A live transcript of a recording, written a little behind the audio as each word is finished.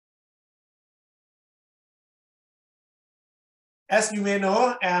as you may know,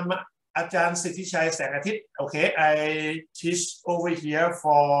 I'm อาจารย์สิทธิชัยแสงอาทิตย์ Okay, I teach over here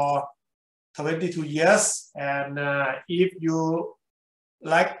for 22 years, and if you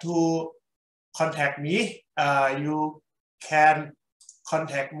like to contact me, you can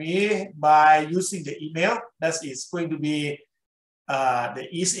contact me by using the email. That is going to be the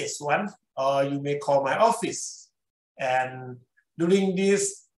easiest one, or you may call my office. And during this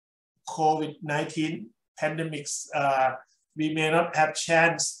COVID-19 pandemics, we may not have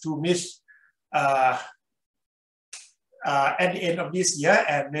chance to meet at the end of this year,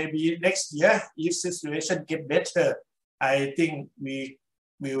 and maybe next year, if situation get better, I think we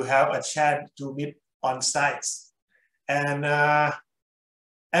will have a chance to meet on site. And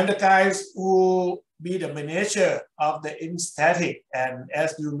the guys who be the manager of the static, and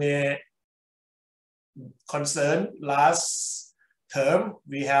as you may concern, last term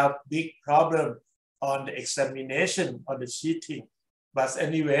we have big problem on the examination, on the cheating. But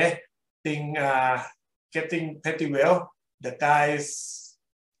anyway, things getting pretty well. The guys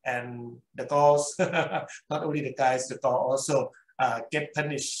and the girls, not only the guys, the girls also get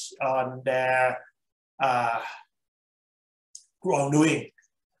punished on their wrongdoing.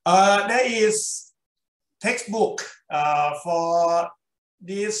 There is textbook for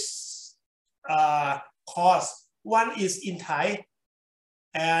this course. One is in Thai,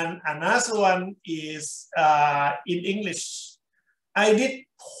 and another one is in English. I did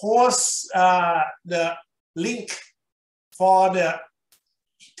post the link for the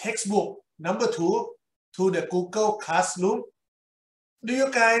textbook number 2 to the Google Classroom. Do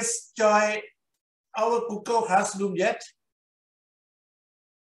you guys join our Google Classroom yet?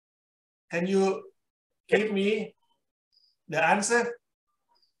 Can you give me the answer?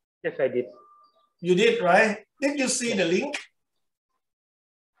 Yes, I did. You did, right? Did you see the link?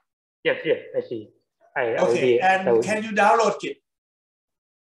 Yes, I see. Okay, and can you download it?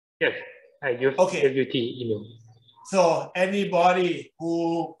 Yes, I use WT email. So anybody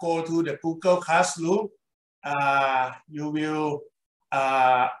who go to the Google Classroom, you will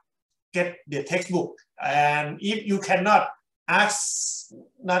get the textbook. And if you cannot, ask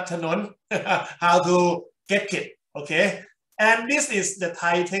Nathanon how to get it, okay? And this is the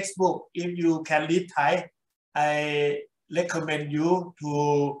Thai textbook. If you can read Thai, I recommend you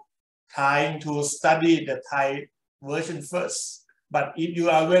to trying to study the Thai version first. But if you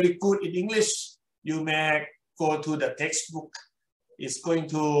are very good in English, you may go to the textbook. It's going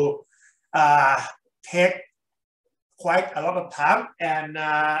to take quite a lot of time. And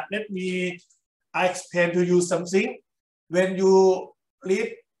let me explain to you something. When you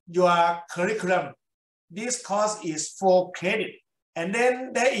read your curriculum, this course is 4 credit. And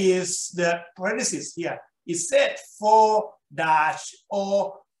then there is the parenthesis here. It said 4-O-H.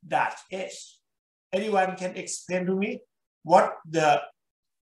 Anyone can explain to me what the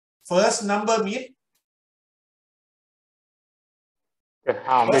first number means?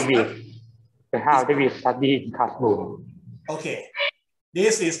 How we study in classroom. Okay,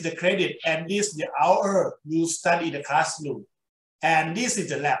 this is the credit, and this is the hour you study in the classroom, and this is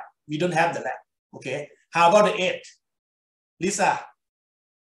the lab. We don't have the lab. Okay, how about the 8? Lisa,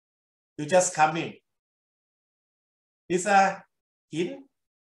 you just come in. Lisa, Hin,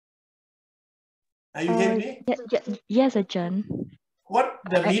 are you hearing me? Yes, Ajahn. What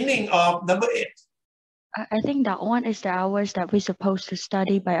the meaning of number 8? I think that one is the hours that we're supposed to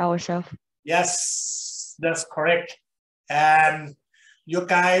study by ourselves. Yes, that's correct. And you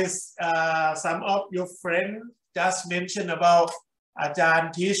guys, some of your friends just mentioned about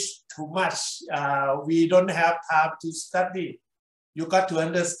Ajahn teach too much. We don't have time to study. You got to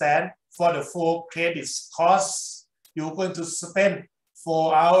understand, for the 4 credits course, you're going to spend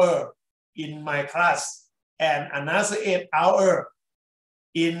 4 hours in my class and another 8 hours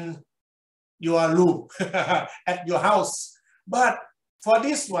in your room at your house. But for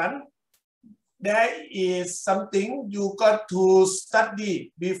this one, there is something you got to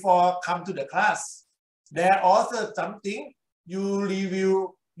study before come to the class. There also something you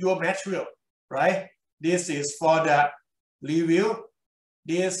review your material, right? This is for the review.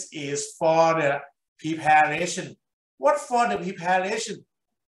 This is for the preparation. What for the preparation?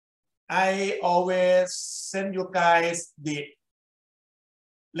 I always send you guys the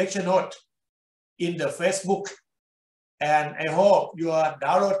lecture note in the Facebook, and I hope you are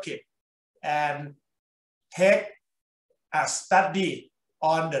download it and take a study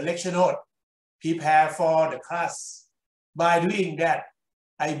on the lecture note, prepare for the class. By doing that,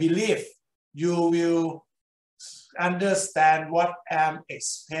 I believe you will understand what I'm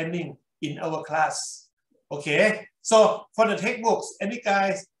explaining in our class. Okay, so for the textbooks,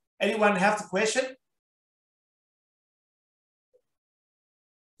 anyone have the question?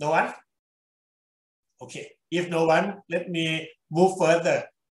 No one? Okay, if no one, let me move further.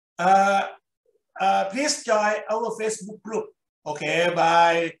 Please join our Facebook group, okay,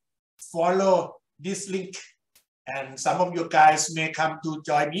 by follow this link. And some of you guys may come to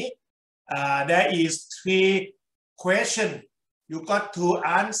join me. There is 3 questions you got to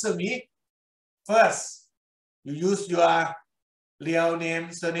answer me. First, you use your real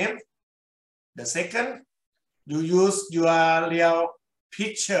name, surname. The second, you use your real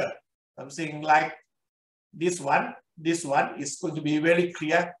picture, something like this one. This one is going to be very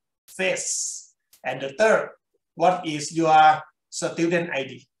clear face. And the third, what is your student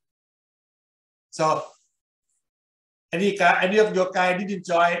ID? So, any of your guys didn't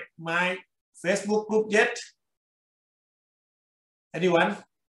join my Facebook group yet? Anyone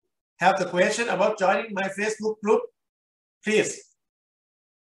have the question about joining my Facebook group? Please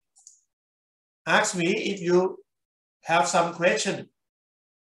ask me if you have some question.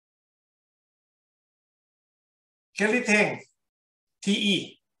 Kelly Teng,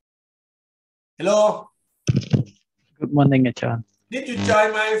 TE. Hello. Good morning, Ajahn. Did you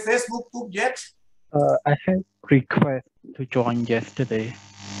join my Facebook group yet? I had request to join yesterday.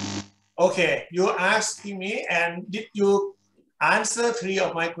 Okay, you asking me, and did you answer 3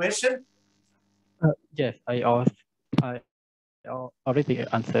 of my questions? Yes, I already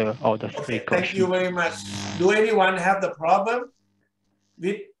answered all the 3 Okay, questions. thank you very much. Do anyone have the problem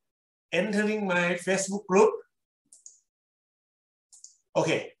with entering my Facebook group?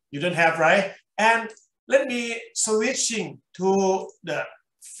 Okay, you don't have, right? And let me switching to the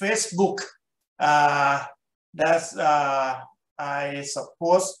Facebook. That's I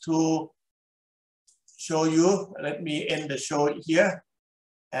supposed to show you. Let me end the show here,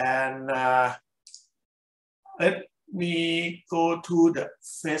 and let me go to the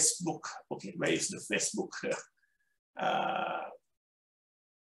Facebook. Okay, where is the Facebook?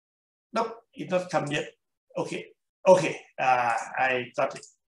 Nope, it's not come yet. Okay, okay, I got it.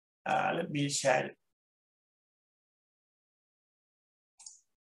 Let me share it.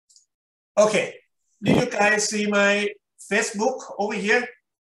 Okay, did you guys see my Facebook over here?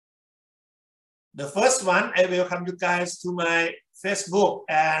 The first one, I welcome you guys to my Facebook,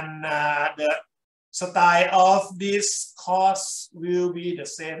 and the style of this course will be the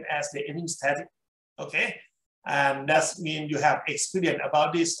same as the ending static. Okay, and that means you have experience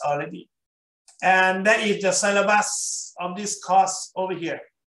about this already. And that is the syllabus of this course over here.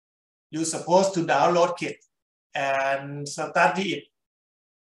 You're supposed to download it and study it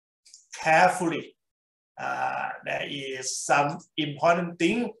carefully. There is some important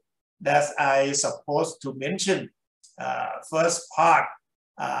thing that I supposed to mention. First part,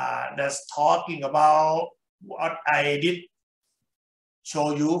 that's talking about what I did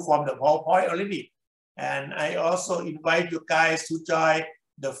show you from the PowerPoint already. And I also invite you guys to join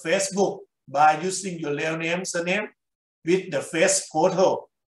the Facebook by using your real name, surname with the face photo,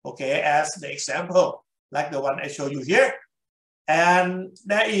 okay, as the example, like the one I show you here. And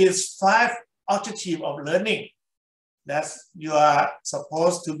there is 5 objectives of learning that you are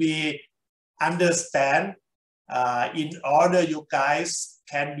supposed to be understand in order you guys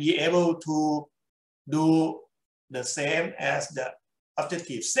can be able to do the same as the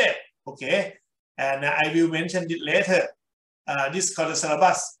objective set, okay? And I will mention it later. This is called the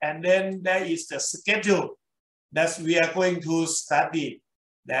syllabus. And then there is the schedule that we are going to study.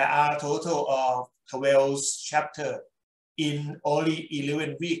 There are a total of 12 chapters in only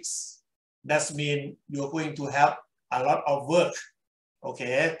 11 weeks. That means you're going to have a lot of work,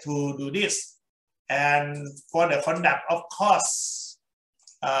 okay, to do this. And for the conduct of course,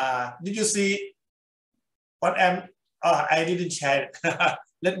 did you see what I didn't share it.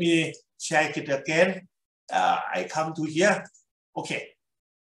 Let me share it again. I come to here. Okay.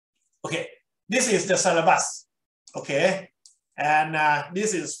 Okay. This is the syllabus. Okay. And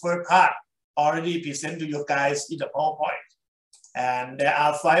this is first part already presented to you guys in the PowerPoint. And there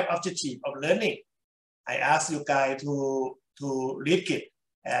are 5 objectives of learning. I ask you guys to read it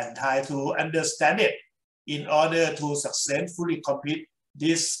and try to understand it in order to successfully complete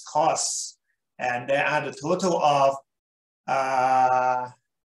this course. And there are the total of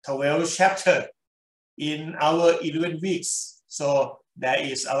 12 chapters in our 11 weeks. So there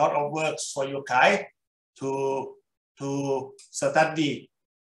is a lot of work for you guys to study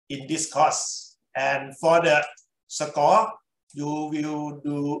in this course. And for the score,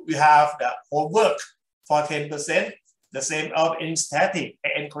 we have the homework for 10%, the same of any static. I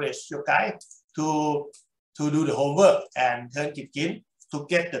encourage you guys to do the homework and turn it in to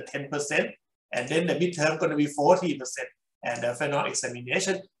get the 10%. And then the midterm going to be 40%. And the final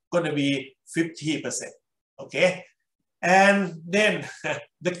examination going to be 50%. Okay. And then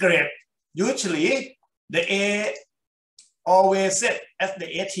the grade, usually the A always set as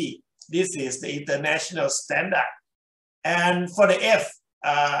the 80. This is the international standard. And for the F,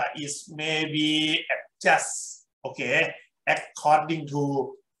 is maybe adjust, okay, according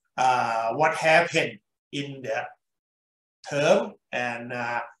to what happened in the term and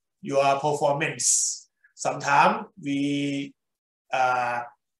your performance. Sometimes we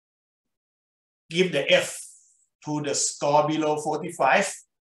give the F to the score below 45.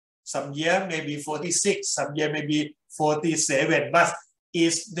 Some year maybe 46, some year maybe 47, but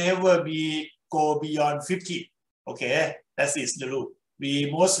it's never go beyond 50. Okay, that is the rule.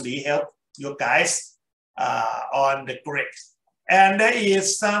 We mostly help you guys on the grade. And there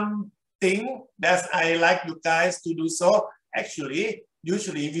is something that I like you guys to do so. Actually,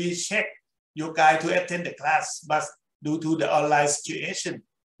 usually we check you guys to attend the class, but due to the online situation,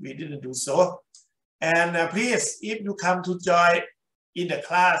 we didn't do so. And please, if you come to join in the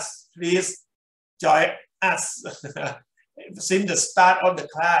class, please join us since the start of the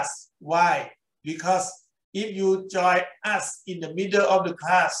class. Why? Because if you join us in the middle of the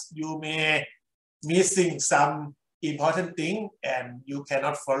class, you may missing some important thing and you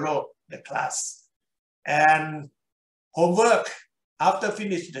cannot follow the class. And homework, after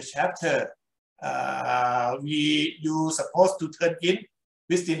finish the chapter, you supposed to turn in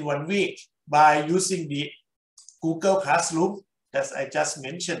within 1 week by using the Google Classroom that I just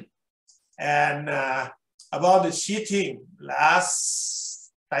mentioned. And about the cheating,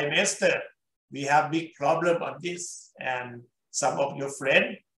 last trimester, we have big problem on this, and some of your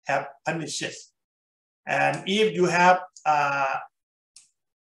friends have punished it. And if you have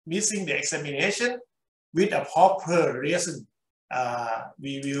missing the examination with a proper reason,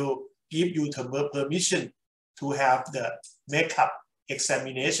 we will give you the permission to have the makeup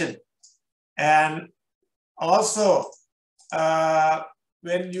examination. And also,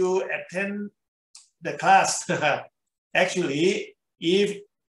 when you attend the class, actually, if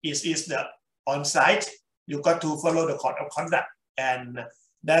it is the on-site, you got to follow the code of conduct, and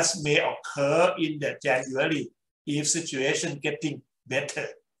that may occur in the January if situation getting better.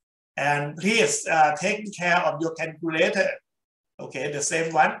 And please take care of your calculator, okay, the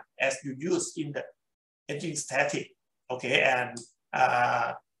same one as you use in the engine static, okay, and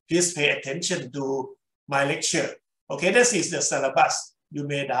please pay attention to my lecture. Okay, this is the syllabus. You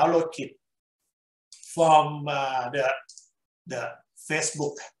may download it from the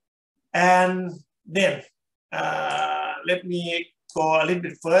Facebook. And then let me go a little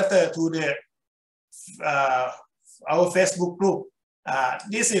bit further to the our Facebook group.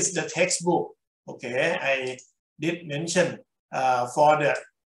 This is the textbook. Okay, I did mention for the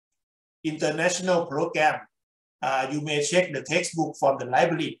international program. You may check the textbook from the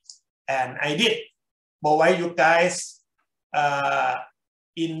library, and I did provide you guys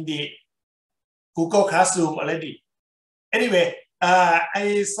in the Google Classroom already. Anyway,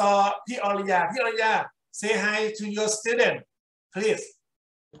 I saw Piolia. Piolia, say hi to your student, please.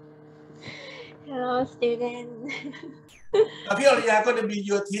 Hello, student. Piolia going to be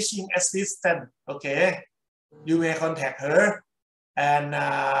your teaching assistant. Okay, you may contact her, and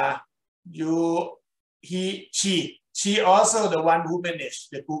she also the one who managed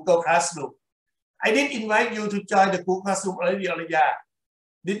the Google Classroom. I did invite you to join the Google Classroom already, Piolia.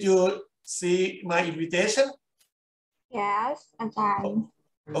 Did you see my invitation? Yes, Ajahn.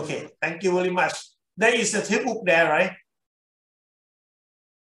 Okay, thank you very much. There is a textbook there, right?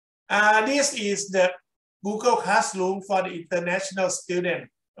 This is the Google Classroom for the international student.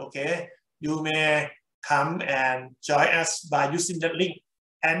 Okay, you may come and join us by using the link.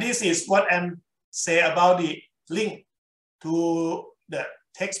 And this is what I'm say about the link to the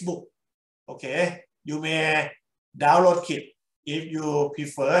textbook. Okay, you may download it if you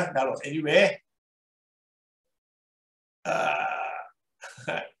prefer. Download anyway. I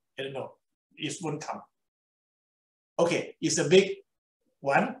don't know. It won't come. Okay, it's a big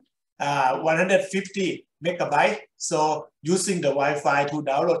one. 150 megabytes. So using the Wi-Fi to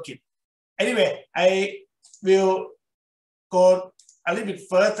download it. Anyway, I will go a little bit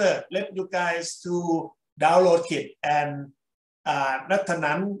further. Let you guys to download it. And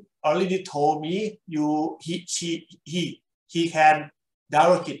Nathanan already told me he can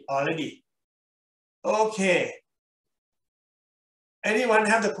download it already. Okay. Anyone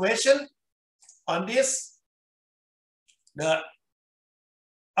have the question on this? The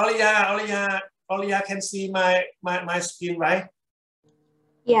Olia can see my screen, right?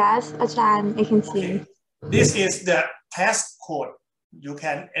 Yes, Ajahn, I can see. Okay. This is the test code. You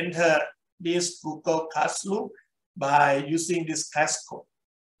can enter this Google Classroom by using this test code.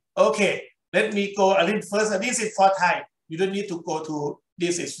 Okay, let me go a little further. This is for Thai. You don't need to go to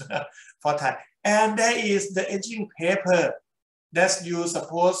this is for Thai. And there is the etching paper that you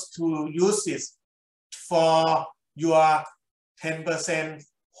supposed to use it for your 10%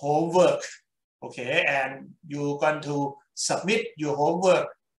 homework. Okay, and you're going to submit your homework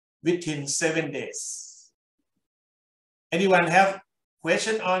within 7 days. Anyone have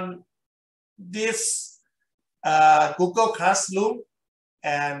question on this Google Classroom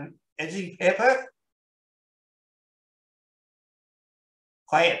and etching paper?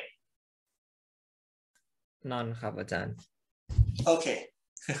 Quiet. None ครับอาจารย์ Okay.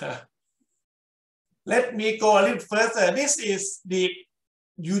 Let me go a little further. This is the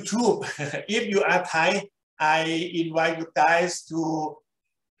YouTube. If you are Thai, I invite you guys to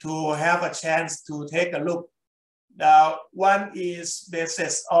have a chance to take a look. Now, one is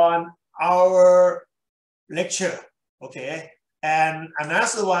based on our lecture, okay? And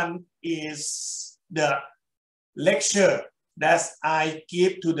another one is the lecture that I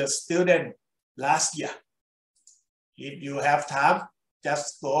give to the student last year. If you have time,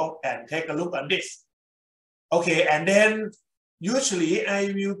 just go and take a look on this. Okay, and then usually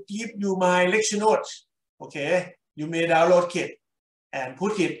I will give you my lecture note. Okay, you may download it and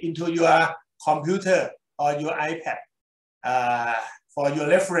put it into your computer or your iPad for your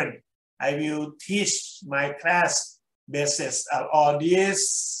reference. I will teach my class basis on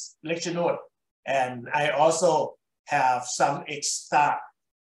this lecture note, and I also have some extra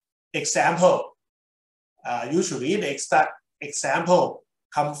example. Usually the extra example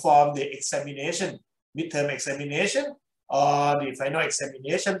come from the examination, midterm examination, or the final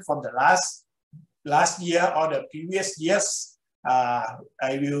examination from the last year or the previous years.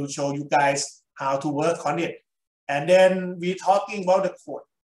 I will show you guys how to work on it. And then we talking about the code,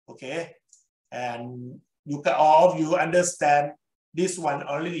 okay? And you can, all of you understand this one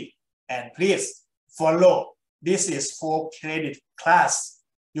already. And please follow. This is 4 credit class.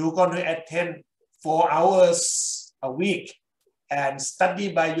 You're going to attend 4 hours a week and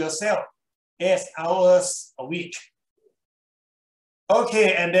study by yourself 8 hours a week.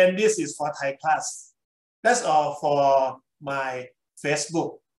 Okay, and then this is for Thai class. That's all for my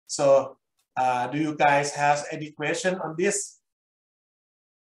Facebook. So do you guys have any question on this?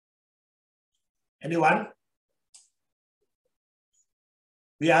 Anyone?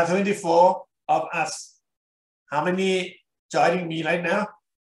 We are 24 of us. How many joining me right now?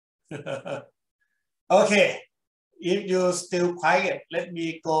 Okay, if you still quiet, let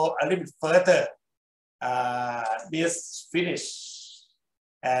me go a little bit further. This finish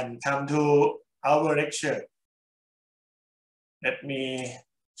and come to our lecture. Let me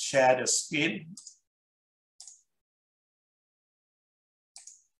share the screen.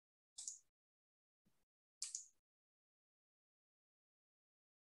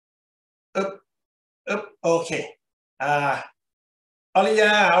 Okay.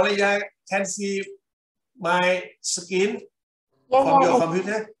 Aulia can see my screen from your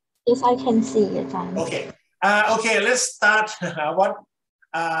computer? Yes, I can see it. Okay. Okay, let's start what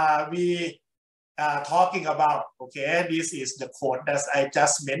we are talking about. Okay, this is the code that I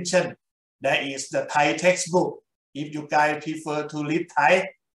just mentioned. That is the Thai textbook. If you guys prefer to read Thai,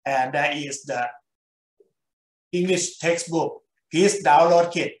 and that is the English textbook. Please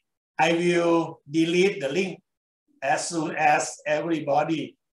download it. I will delete the link as soon as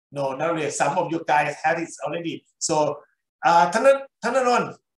everybody know. Not really. Some of you guys have it already. So,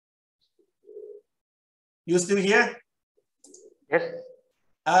 Thananon, you still here? Yes.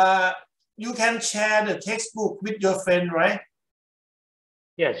 You can share the textbook with your friend, right?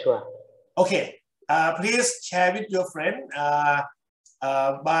 Yeah, sure. Okay. Please share with your friend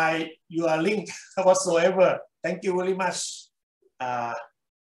by your link whatsoever. Thank you very much.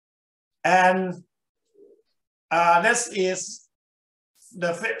 And this is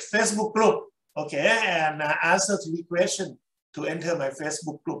the Facebook group, okay? And answer to the question to enter my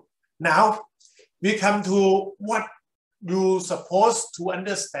Facebook group. Now, we come to what you're supposed to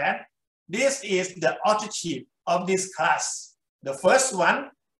understand. This is the objective of this class. The first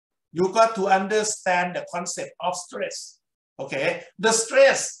one, you got to understand the concept of stress, okay? The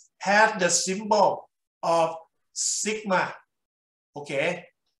stress has the symbol of sigma, okay?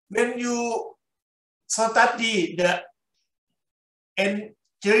 When you study the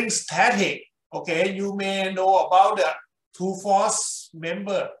engineering static, okay, you may know about the two force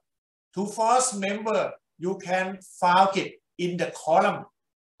member. Two force member, you can find it in the column,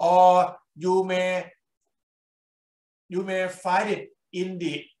 or you may find it in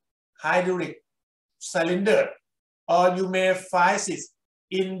the hydraulic cylinder, or you may find it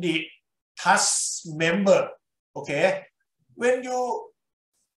in the truss member, okay? When you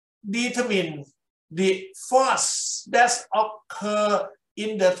determine the force force that occur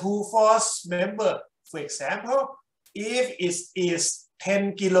in the two force member. For example, if it is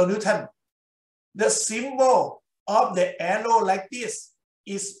 10 kilonewton, the symbol of the arrow like this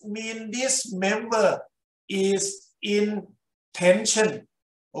is mean this member is in tension.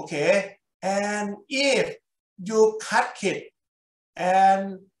 Okay, and if you cut it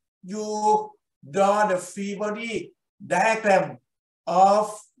and you draw the free body diagram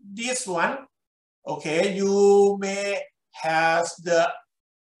of this one, okay, you may have the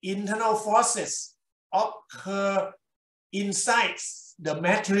internal forces occur inside the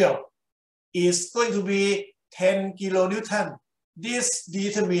material is going to be 10 kilonewton. This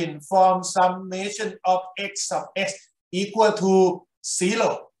determines from summation of x of x equal to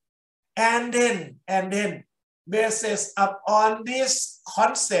 0. And then basis upon this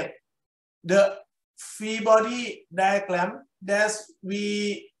concept, the free body diagram that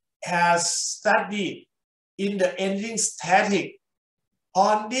we have studied in the engine static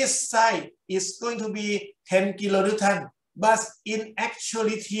on this side is going to be 10 kilonewton, but in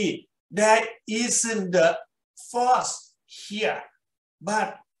actuality there isn't the force here,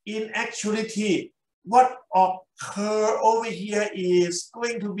 but in actuality what occur over here is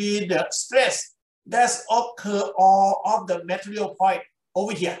going to be the stress that occur all of the material point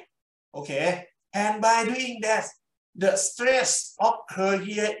over here. Okay, and by doing that, the stress occur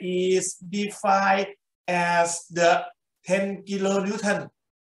here is defined as the 10 kilonewton.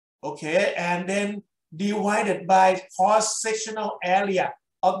 Okay, and then divided by cross-sectional area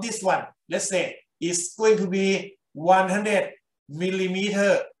of this one. Let's say it's going to be 100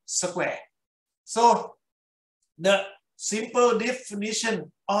 millimeter square. So the simple definition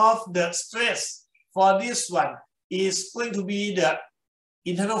of the stress for this one is going to be the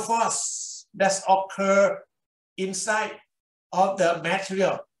internal force that occur inside of the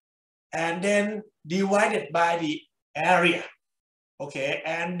material and then divided by the area. Okay,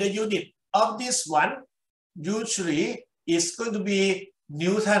 and the unit of this one usually is going to be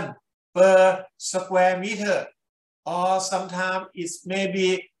Newton per square meter, or sometimes it may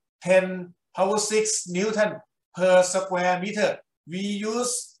be 10 power 6 Newton per square meter. We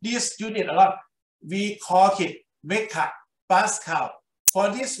use this unit a lot. We call it Mech, Pascal. For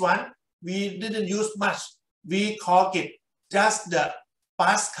this one, we didn't use much. We call it just the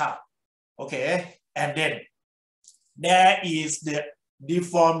Pascal. Okay, and then there is the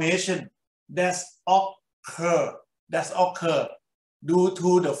deformation that occur due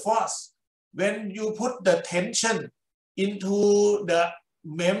to the force. When you put the tension into the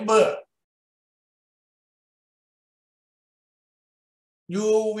member,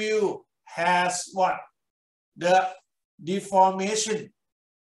 you will have what? The deformation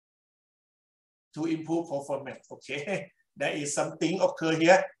to improve performance. Okay, there is something occur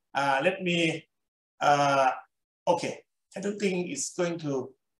here. Let me, okay, I don't think it's going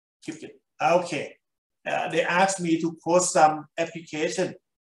to keep it. Okay, they asked me to post some application.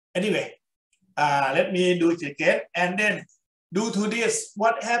 Anyway, let me do it again. And then due to this,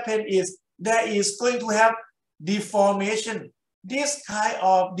 what happened is there is going to have deformation. This kind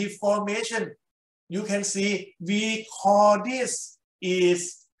of deformation, you can see, we call this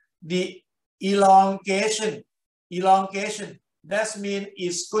is the elongation. Elongation, that means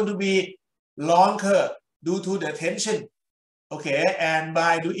it's going to be longer due to the tension. Okay, and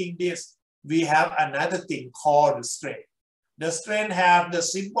by doing this, we have another thing called the strain. The strain have the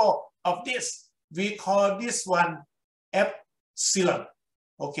symbol of this. We call this one epsilon.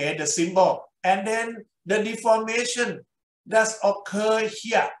 Okay, the symbol. And then the deformation that occur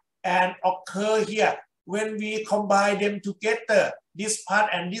here and occur here. When we combine them together, this part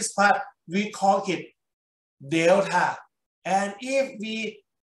and this part, we call it delta. And if we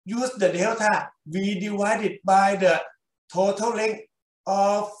use the delta, we divide it by the total length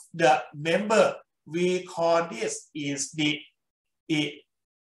of the member. We call this is the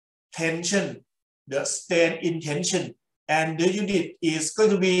tension, the strain in tension, and the unit is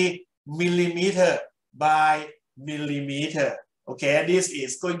going to be millimeter by millimeter. Okay, this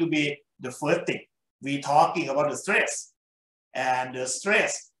is going to be the first thing. We talking about the stress, and the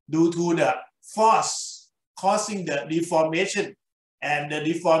stress due to the force causing the deformation, and the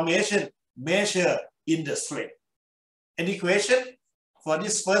deformation measure in the strain. Any question for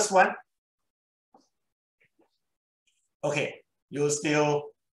this first one? Okay, you still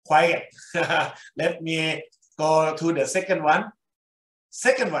quiet. Let me go to the second one.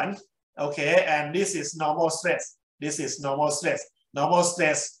 Second one, okay, and this is normal stress. This is normal stress. Normal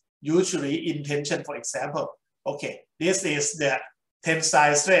stress usually in tension, for example. Okay, this is the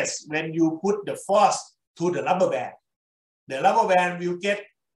tensile stress when you put the force to the rubber band. The rubber band will get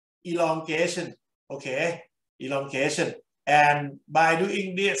elongation. Okay, elongation. And by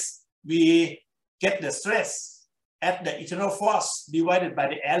doing this, we get the stress at the internal force divided by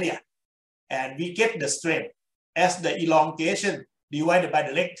the area. And we get the strain as the elongation divided by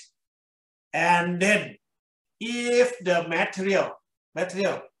the length. And then if the material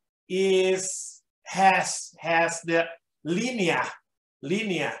has the linear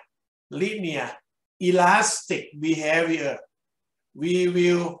elastic behavior, we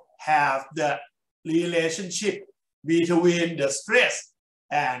will have the relationship between the stress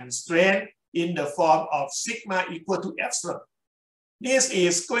and strain in the form of sigma equal to epsilon. This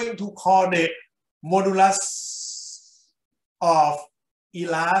is going to call the modulus of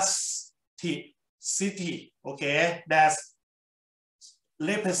elasticity. Okay, that's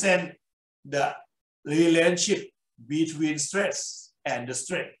represent the relationship between stress and the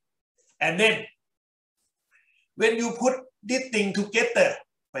strain. And then when you put this thing together,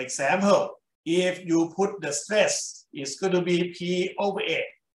 for example, if you put the stress, it's going to be P over A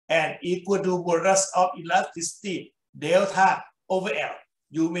and equal to modulus of elasticity delta over L.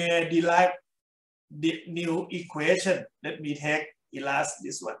 You may derive the new equation. Let me take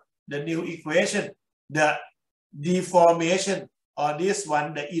this one. The new equation, the deformation, or this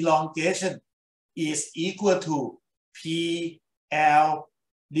one, the elongation, is equal to PL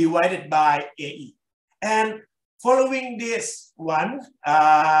divided by AE. And following this one,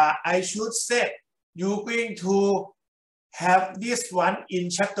 I should say you're going to have this one in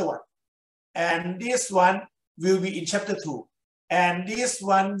chapter 1. And this one will be in chapter 2. And this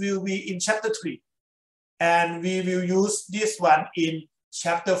one will be in chapter 3. And we will use this one in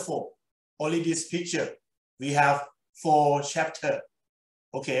chapter 4. Only this picture. We have 4 chapters.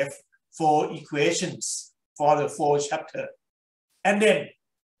 Okay, 4 equations for the 4 chapters. And then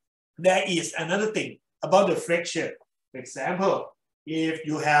there is another thing about the fracture. For example, if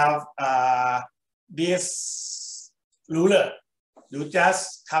you have this ruler, you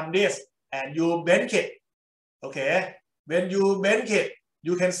just come this and you bend it. Okay, when you bend it,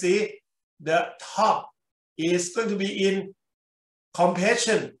 you can see the top is going to be in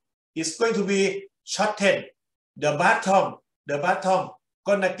compression. It's going to be shortened. The bottom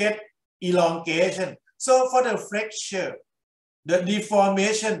gonna get elongation. So for the fracture, the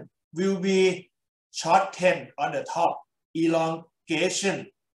deformation will be shortened on the top,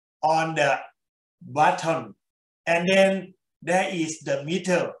 elongation on the bottom, and then there is the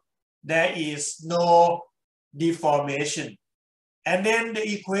middle. There is no deformation. And then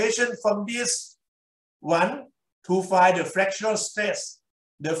the equation from this one to find the fractional stress.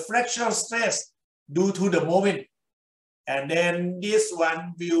 The fractional stress due to the moment. And then this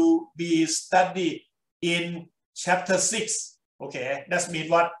one will be studied in chapter 6. Okay, that means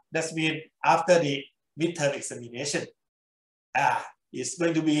what? That means after the midterm examination. It's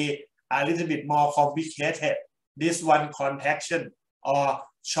going to be a little bit more complicated. This one contraction or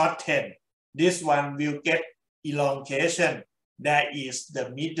shorten. This one will get elongation. There is the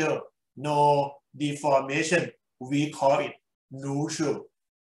middle, no deformation. We call it neutral.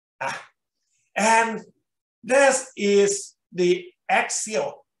 And this is the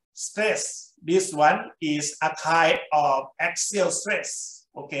axial stress. This one is a kind of axial stress.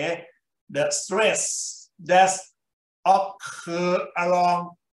 Okay, the stress that occur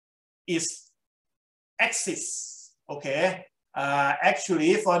along its axis. Okay,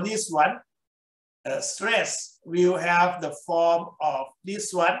 actually for this one, stress will have the form of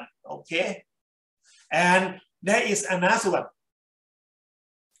this one. Okay, and there is another one.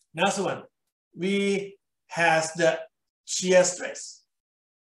 We has the shear stress.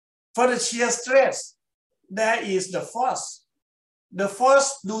 For the shear stress, there is the force. The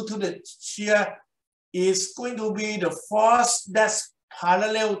force due to the shear is going to be the force that's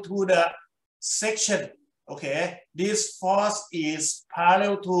parallel to the section. Okay, this force is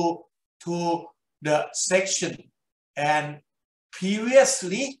parallel to the section. And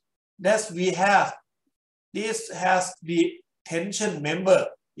previously, that we have, this has the tension member.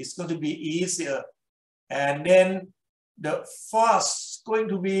 It's going to be easier. And then the force is going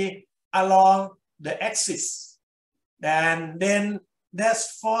to be along the axis. And then that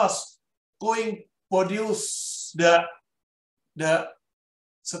force going produce the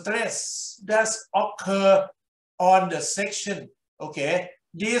stress that occur on the section. Okay,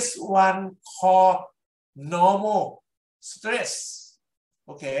 this one called normal stress.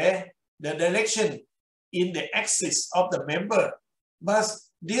 Okay, the direction in the axis of the member. But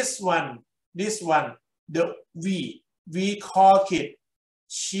this one, the we call it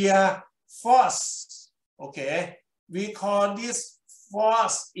shear force. Okay, we call this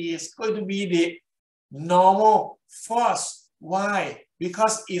force is going to be the normal force. Why?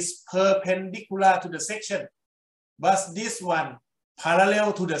 Because it's perpendicular to the section. but this one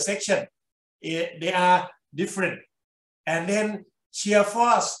parallel to the section. They are different. And then shear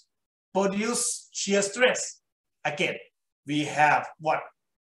force produce shear stress. Again, we have what?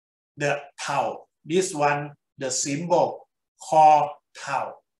 The tau. This one, the symbol called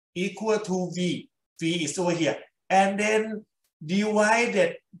tau, equal to V. V is over here. And then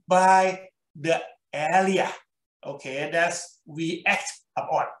divided by the area. Okay, that's we act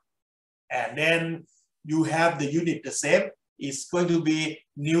upon. And then you have the unit the same. It's going to be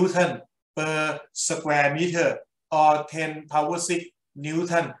Newton per square meter or 10 power 6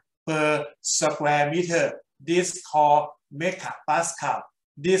 Newton per square meter. This called megapascal.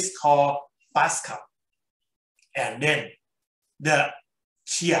 This called Pascal. And then the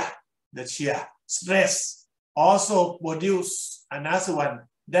shear stress also produce another one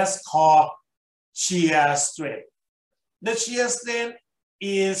that's called shear strain. The shear strain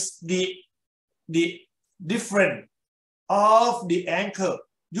is the difference of the angle.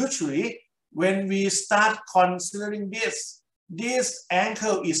 Usually, when we start considering this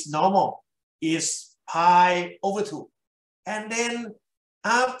angle is normal, is pi over 2. And then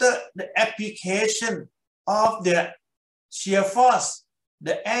after the application of the shear force,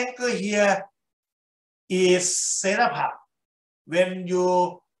 the angle here is set apart. When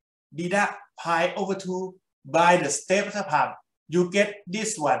you deduct pi over 2 by the step apart, you get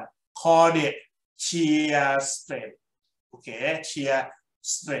this one called the shear strain. Okay, shear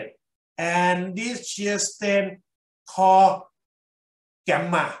strain. And this shear strain called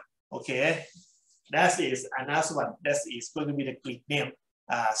gamma. Okay, that is another one. That is going to be the Greek name.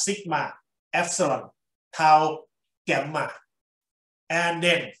 Sigma, epsilon, tau, gamma. And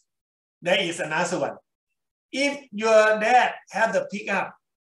then there is another one. If your dad have the pickup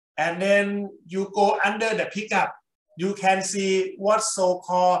and then you go under the pickup, you can see what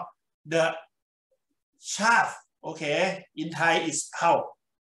so-called the shaft. Okay, in Thai is pau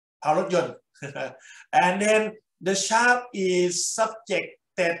รถยนต์ and then the shaft is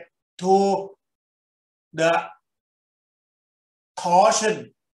subjected to the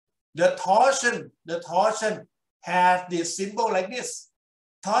torsion. The torsion has the symbol like this.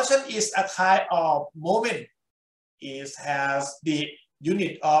 Torsion is a kind of moment. It has the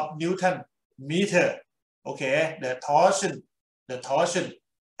unit of Newton meter. Okay, the torsion.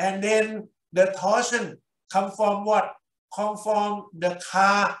 And then the torsion come from what? Come from the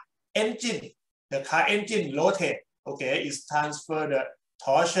car engine. The car engine rotate. Okay, it's transfer the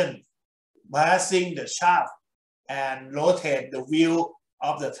torsion passing the shaft and rotate the wheel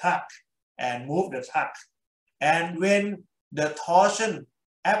of the truck and move the truck. And when the torsion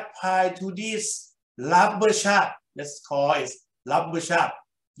applied to this rubber shaft, let's call it rubber shaft,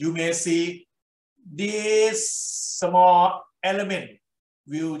 you may see this small element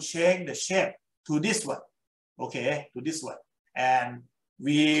will change the shape to this one. Okay, to this one. And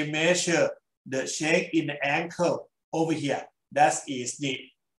we measure the change in the angle over here. That is the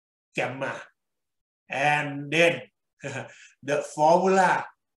gamma. And then the formula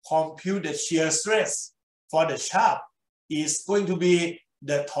compute the shear stress for the shaft is going to be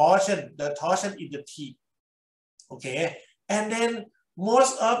the torsion in the T. Okay, and then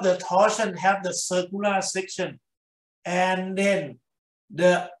most of the torsion have the circular section, and then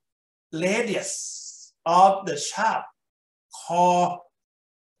the radius of the shaft call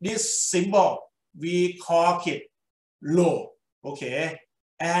this symbol, we call it rho. Okay,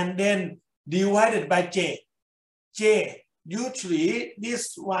 and then divided by J. Usually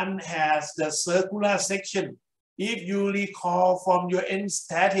this one has the circular section. If you recall from your end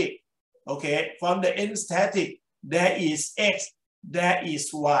static, okay, from the end static, there is X, there is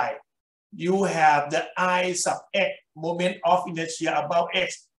Y. You have the I sub X, moment of inertia about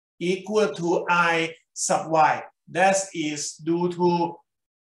X, equal to I sub Y. That is due to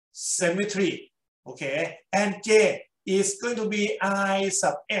symmetry, okay? And J is going to be I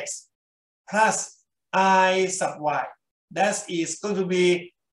sub X plus I sub Y. That is going to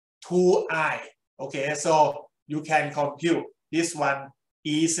be 2I, okay? So you can compute this one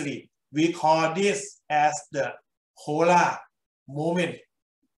easily. We call this as the polar moment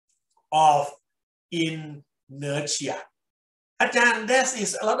of inertia. Ajahn, this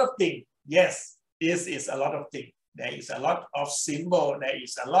is a lot of things. Yes, this is a lot of things. There is a lot of symbol. There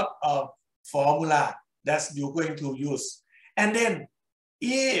is a lot of formula that you're going to use. And then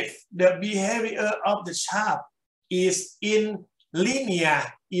if the behavior of the shaft is in linear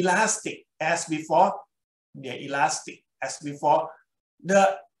elastic as before, the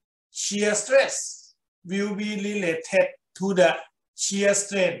shear stress will be related to the shear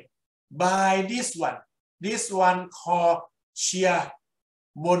strain by this one. This one called shear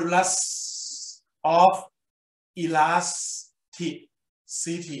modulus of elasticity.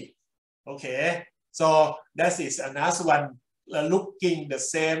 Okay, so that is another one looking the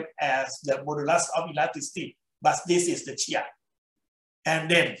same as the modulus of elasticity, but this is the shear. And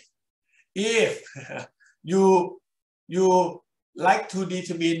then if you like to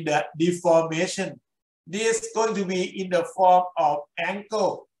determine the deformation, this is going to be in the form of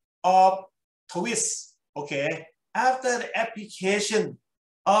angle of twist. Okay, after the application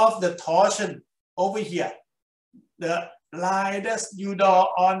of the torsion over here, the line that you draw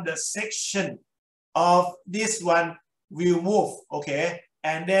on the section of this one will move. Okay,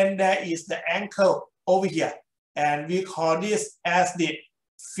 and then there is the angle over here, and we call this as the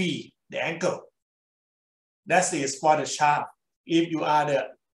phi, the angle. That is for the shaft. If you are the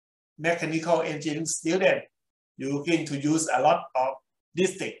mechanical engineering student, you're going to use a lot of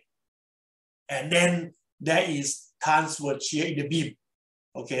this thing. And then there is transverse shear in the beam.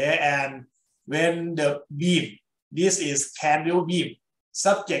 Okay, and when the beam, this is candle beam,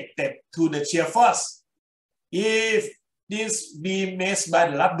 subjected to the shear force. If this beam made by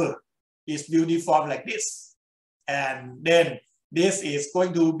the rubber is will deform like this, and then this is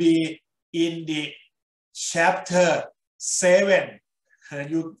going to be in the chapter 7.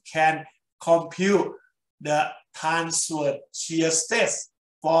 You can compute the transverse shear stress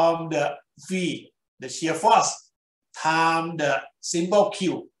from the V, the shear force, times the symbol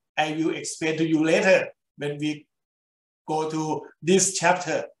Q. I will explain to you later when we go to this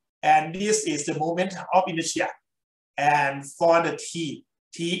chapter. And this is the moment of inertia. And for the T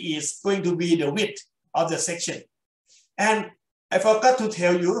is going to be the width of the section. And I forgot to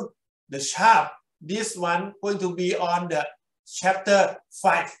tell you the shaft. This one going to be on the chapter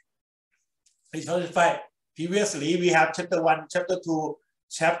 5. Previously, we have chapter 1, chapter 2,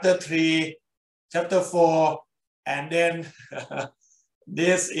 chapter 3, chapter 4, and then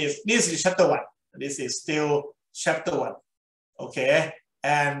this is chapter 1. This is still chapter 1. Okay,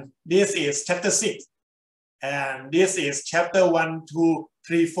 and this is chapter 6. And this is chapter 1, 2,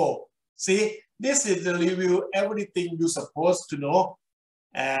 3, 4. See, this is the review, everything you're supposed to know.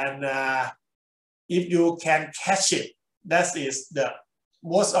 And if you can catch it, that is the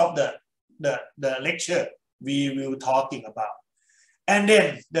most of the lecture we will talking about. And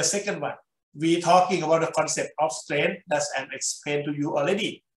then the second one, we talking about the concept of strain that I explained to you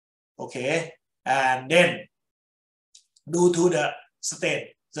already. Okay, and then due to the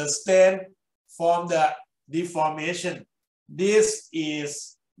strain from the deformation, this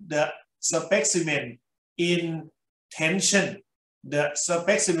is the specimen in tension. The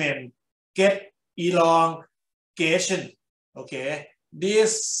specimen get elongation. Okay,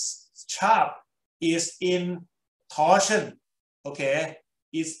 this shaft is in torsion. Okay,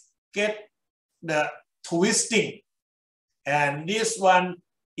 is get the twisting, and this one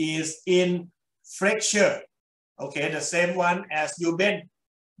is in fracture. Okay, the same one as you bend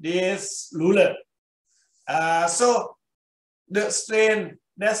this ruler. So the strain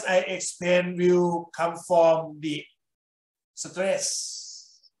that I explained will come from the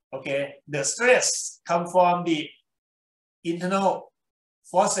stress. Okay, the stress come from the internal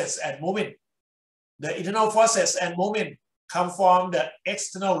forces and moment. The internal forces and moment come from the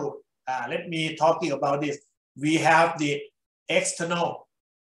external load. Let me talking about this. We have the external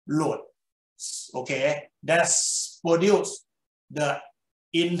load. Okay, that's produce the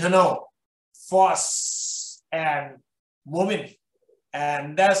internal force and moment,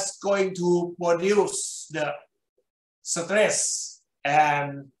 and that's going to produce the stress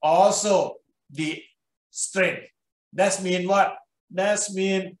and also the strain. That means what? That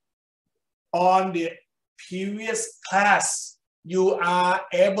means on the previous class, you are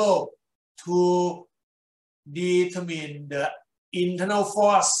able to determine the internal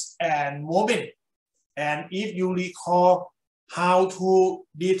force and moment. And if you recall how to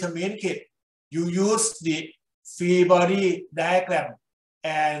determine it, you use the free body diagram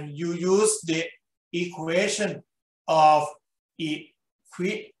and you use the equation of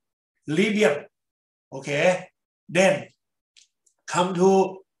equilibrium. Okay, then come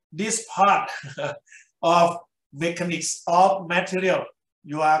to this part of mechanics of material.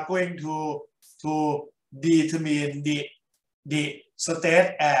 You are going to determine the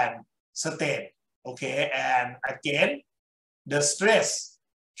state and strain. Okay, and again, the stress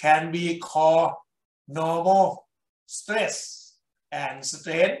can be called normal stress, and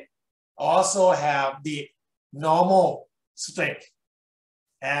strain also have the normal strain.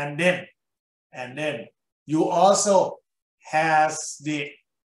 And then you also has the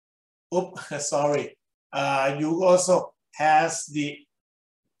you also has the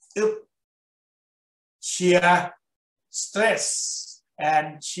shear stress,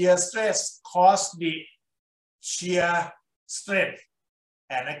 and shear stress cause the shear strength.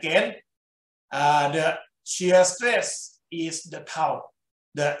 And again, the shear stress is the tau.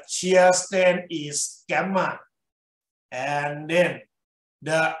 The shear strength is gamma. And then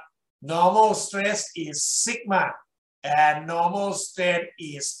the normal stress is sigma. And normal strength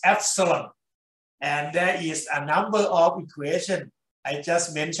is epsilon. And there is a number of equations I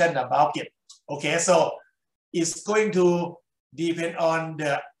just mentioned about it. Okay, so it's going to depend on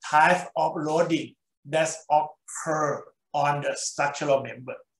the type of loading that occur on the structural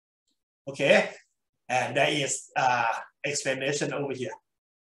member. Okay, and there is explanation over here.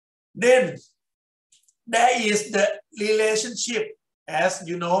 Then there is the relationship, as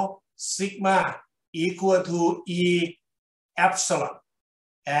you know, sigma equal to E epsilon.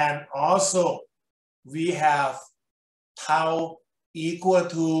 And also we have tau equal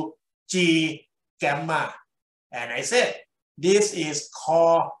to G gamma. And I said, this is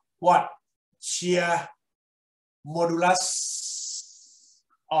called what? Shear modulus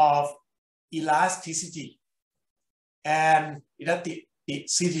of elasticity and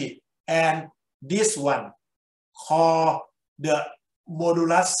elasticity. And this one called the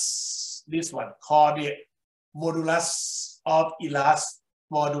modulus, this one called the modulus of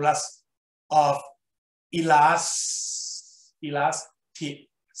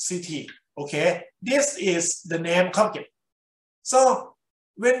elasticity. Okay, this is the name concept. So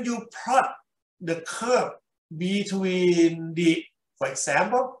when you plot the curve between the, for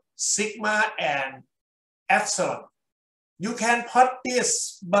example, sigma and epsilon, you can plot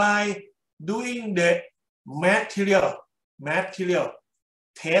this by doing the material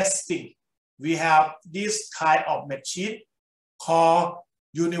testing. We have this kind of machine called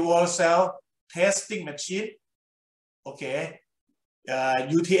universal testing machine. Okay,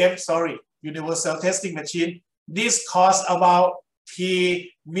 UTM, sorry, universal testing machine. This costs about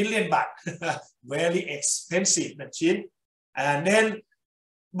 3 million baht. Very expensive machine. And then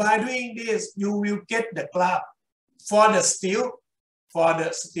by doing this, you will get the graph for the steel. For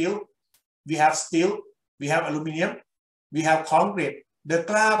the steel, we have steel, we have aluminum, we have concrete. The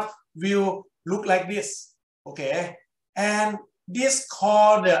graph will look like this. Okay, and this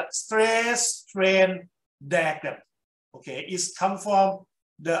called the stress strain diagram. Okay, it's come from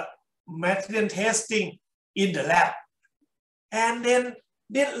the material testing in the lab. And then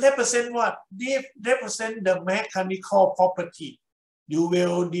they represent what? They represent the mechanical property. You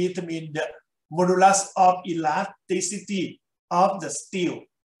will determine the modulus of elasticity of the steel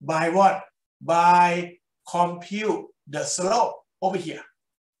by what? By compute the slope over here.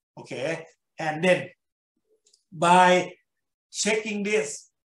 Okay, and then by checking this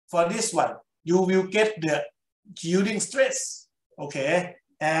for this one, you will get the yielding stress. Okay,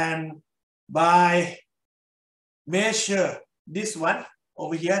 and by measure this one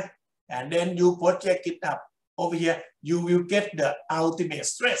over here, and then you project it up over here, you will get the ultimate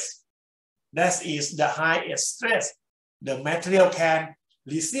stress. That is the highest stress the material can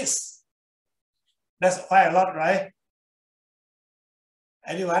resist. That's quite a lot, right?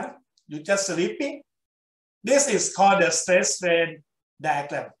 Anyone? You just sleeping? This is called the stress strain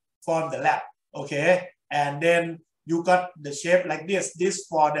diagram from the lab. Okay, and then you got the shape like this. This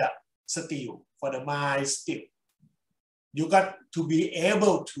for the steel, for the mild steel. You got to be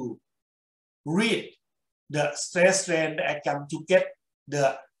able to read the stress strain diagram to get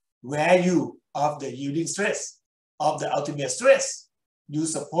the value of the yielding stress, of the ultimate stress. You're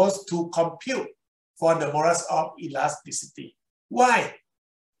supposed to compute for the modulus of elasticity. Why?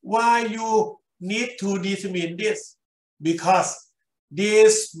 Why you need to determine this? Because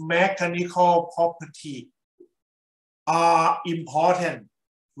these mechanical properties are important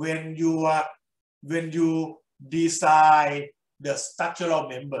when you design the structural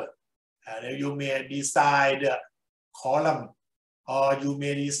member. You may design the column, or you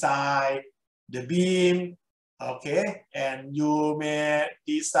may design the beam, okay, and you may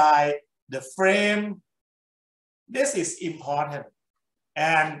design the frame. This is important,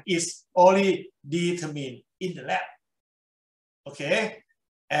 and it's only determined in the lab, okay,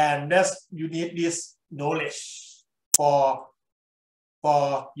 and that's you need this knowledge for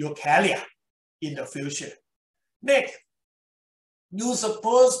your career in the future. Next, you're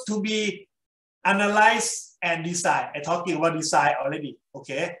supposed to be analyze and design. I'm talking about design already,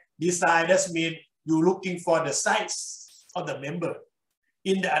 okay? Design, that means you're looking for the size of the member.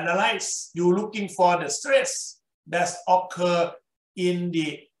 In the analyze, you're looking for the stress that occur in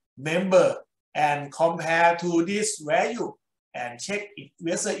the member and compare to this value and check it,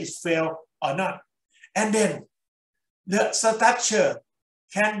 whether it fail or not. And then the structure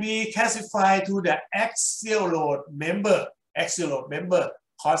can be classified to the axial load member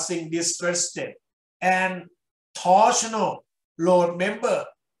causing this stress state. And torsional load member,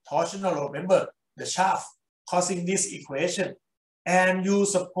 the shaft causing this equation. And you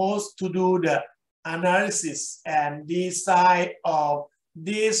supposed to do the analysis and design of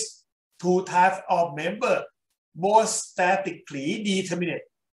these two types of member, both statically determinate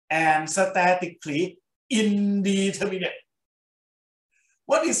and statically indeterminate.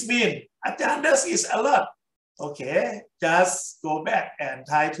 What this mean? This is a lot. Okay, just go back and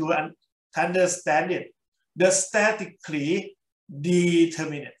try to understand it. The statically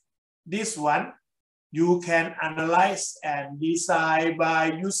determinate. This one you can analyze and design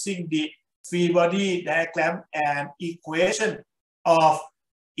by using the free body diagram and equation of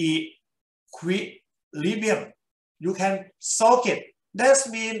equilibrium. You can solve it. That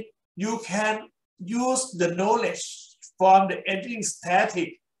means you can use the knowledge from the engineering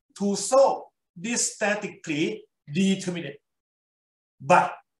static to solve this statically determinate.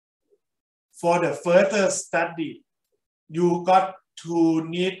 But for the further study, you got to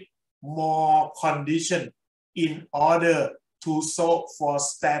need more condition in order to solve for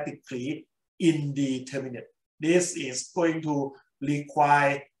statically indeterminate. This is going to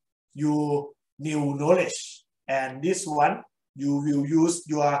require you new knowledge, and this one you will use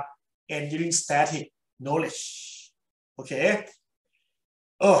your engineering static knowledge. Okay.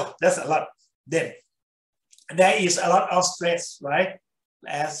 Oh, that's a lot. Then there is a lot of stress, right?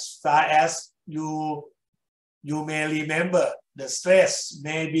 As far as you may remember, the stress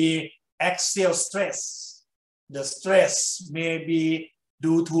may be axial stress. The stress may be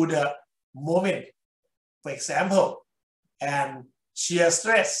due to the moment, for example, and shear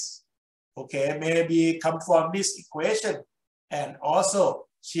stress, okay, maybe come from this equation, and also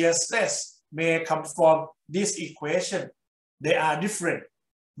shear stress may come from this equation. They are different,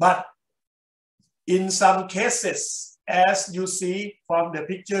 but in some cases, as you see from the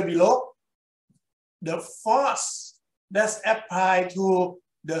picture below, the force that's applied to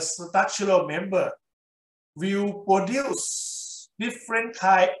the structural member will produce different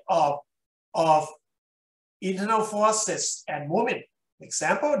type of internal forces and moment.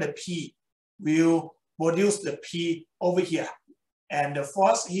 Example, the P will produce the P over here, and the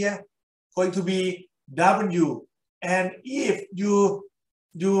force here going to be W. And if you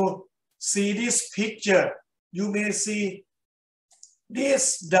see this picture, you may see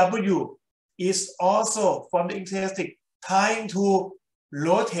this W is also from the intrinsic trying to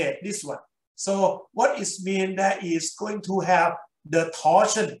rotate this one. So what is mean that is going to have the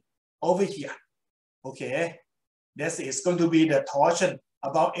torsion over here. Okay, this is going to be the torsion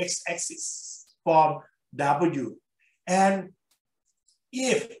about x-axis from W. And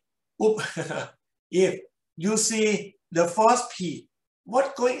if you see the force P,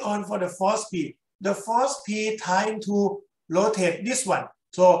 what's going on for the force P? The force P trying to rotate this one.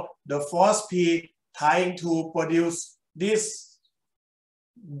 So the force P trying to produce this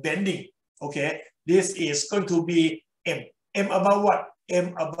bending. Okay, this is going to be M. M about what?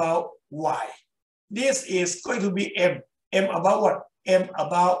 M about Y. This is going to be M. M about what? M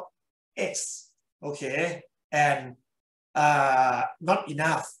about X. Okay, and not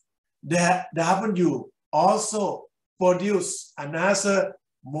enough. The W also produce another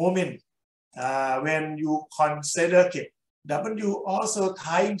moment when you consider it. W also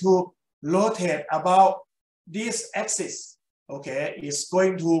trying to rotate about this axis. Okay, it's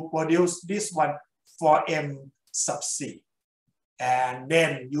going to produce this one for M sub C. And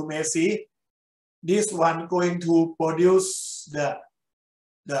then you may see this one going to produce the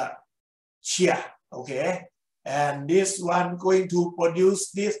shear. Okay, and this one going to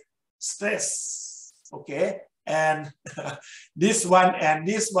produce this stress. Okay, and this one and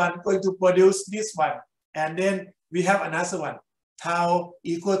this one going to produce this one. And then we have another one, tau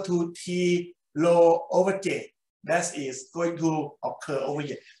equal to T rho over J. That is going to occur over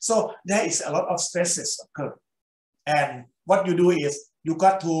here. So there is a lot of stresses occur. And what you do is you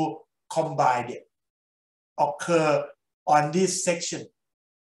got to combine it, occur on this section.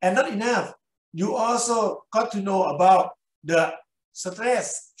 And not enough, you also got to know about the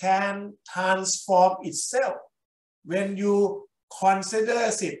stress can transform itself when you consider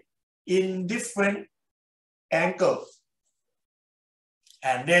it in different angles.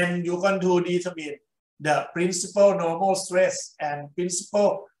 And then you're going to determine the principal normal stress and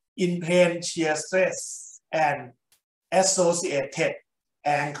principal in plane shear stress and associated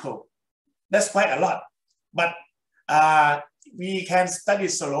angle. That's quite a lot, but we can study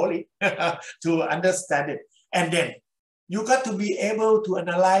slowly to understand it. And then you got to be able to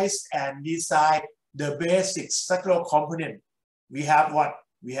analyze and design the basic structural component. We have what?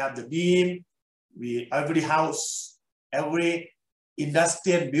 We have the beam. Every house, every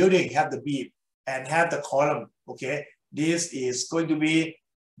industrial building have the beam. and have the column. Okay, this is going to be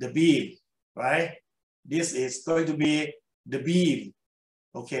the beam, right? This is going to be the beam,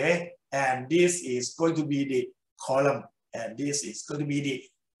 okay, and this is going to be the column, and this is going to be the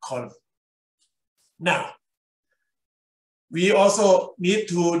column. Now, we also need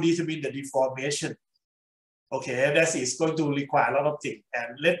to determine the deformation. Okay, that is going to require a lot of things,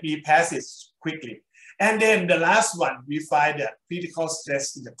 and let me pass it quickly. And then the last one, we find the critical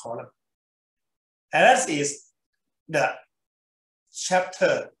stress in the column. And that is the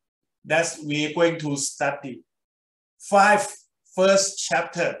chapter that we're going to study. First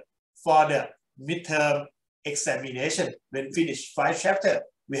chapter for the midterm examination. When finished 5 chapters,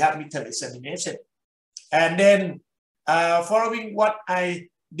 we have midterm examination. And then following what I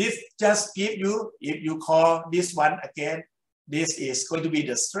did just give you, if you call this one again, this is going to be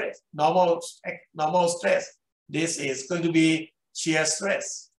the stress, normal stress. This is going to be shear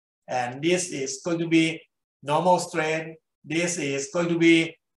stress. And this is going to be normal strain. This is going to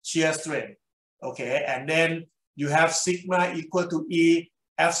be shear strain. Okay, and then you have sigma equal to E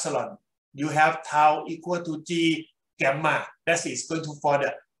epsilon. You have tau equal to G gamma. That is going to for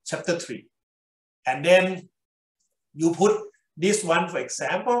the chapter 3. And then you put this one, for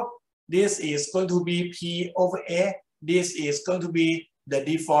example, this is going to be P over A. This is going to be the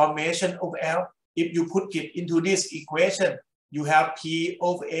deformation over L. If you put it into this equation, you have P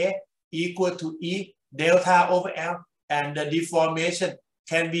over A equal to E delta over L, and the deformation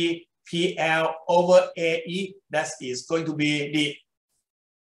can be PL over AE. That is going to be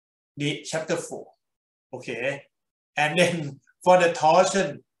the chapter 4. Okay, and then for the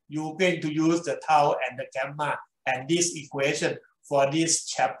torsion, you're going to use the tau and the gamma, and this equation for this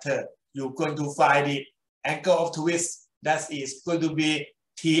chapter, you're going to find the angle of twist. That is going to be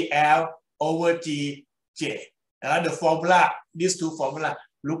TL over GJ. The formula, these two formulas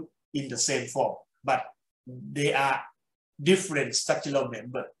look in the same form, but they are different structural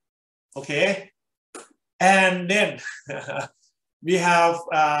member. Okay, and then we have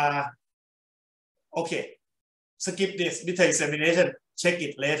okay, skip this midterm examination, check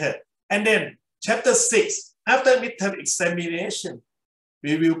it later. And then chapter 6, after midterm examination,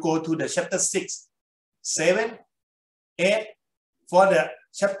 we will go to the chapter 6, 7, 8. For the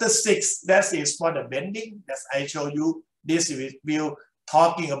chapter 6, that is for the bending, that I show you. This will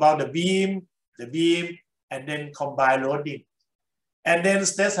talking about the beam, and then combined loading. And then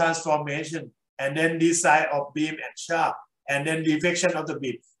stress transformation, and then design of beam and shaft, and then deflection of the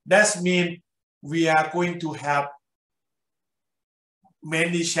beam. That means we are going to have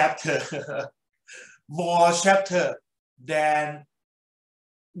many chapters, more chapters than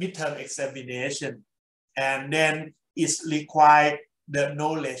midterm examination. And then it's required the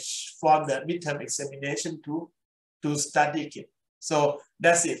knowledge from the midterm examination to study it. So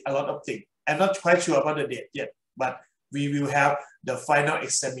that's it, a lot of things. I'm not quite sure about the date yet, but we will have the final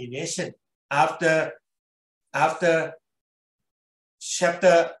examination after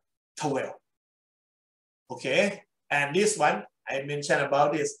chapter 12. Okay, and this one I mentioned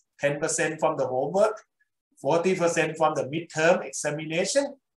about this 10% from the homework, 40% from the midterm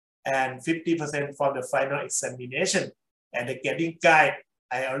examination, and 50% from the final examination. And the getting guide,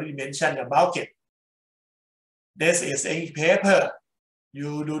 I already mentioned about it. This is a paper.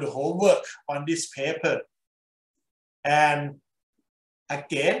 You do the homework on this paper. And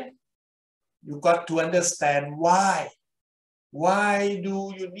again, you got to understand why. Why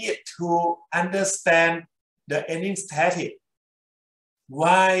do you need to understand the ending static?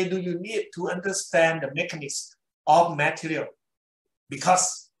 Why do you need to understand the mechanics of material?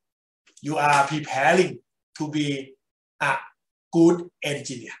 Because you are preparing to be a good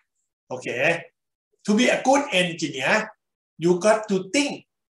engineer. Okay? To be a good engineer, you got to think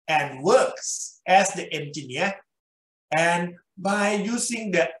and work as the engineer. And by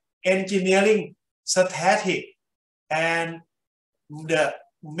using the engineering static and the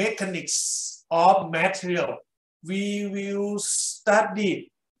mechanics of material, we will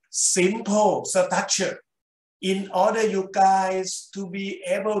study simple structure in order you guys to be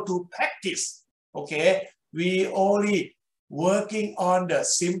able to practice. Okay, we only working on the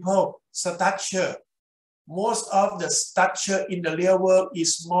simple structure. Most of the structure in the real world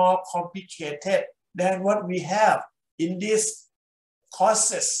is more complicated than what we have in these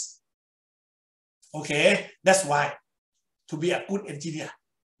courses. Okay, that's why to be a good engineer,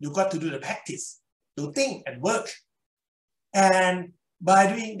 you got to do the practice, to think and work. And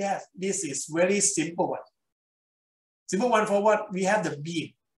by doing that, this is very simple one. Simple one for what? We have the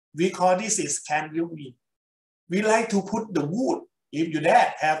beam. We call this is can-view beam. We like to put the wood, if you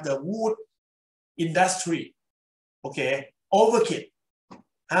dare have the wood industry, okay, overkill.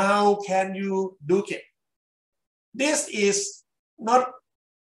 How can you do it? This is not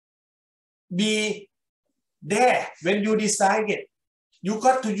be there when you decide it. You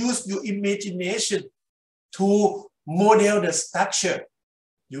got to use your imagination to model the structure.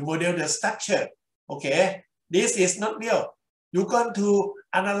 You model the structure, okay? This is not real. You got to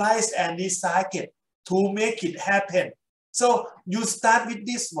analyze and decide it to make it happen. So you start with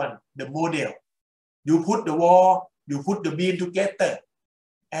this one, the model. You put the wall, you put the beam together,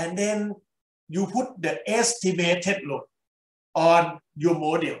 and then you put the estimated load on your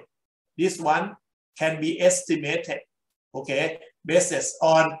model. This one can be estimated, okay, based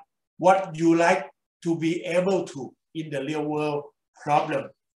on what you like to be able to in the real world problem,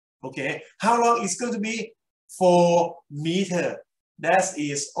 okay. How long is going to be? 4 meters. That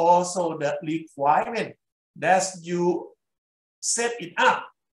is also the requirement that you set it up,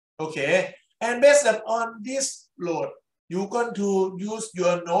 okay. And based on this load, you're going to use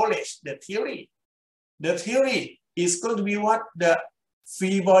your knowledge, the theory. The theory is going to be what? The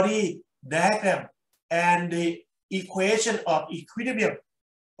free body diagram and the equation of equilibrium.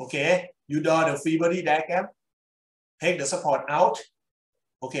 Okay, you draw the free body diagram, take the support out,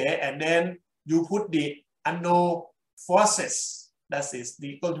 okay, and then you put the unknown forces. That is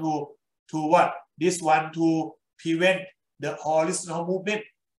equal to what? This one to prevent the horizontal movement.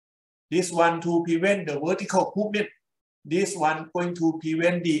 This one to prevent the vertical movement. This one going to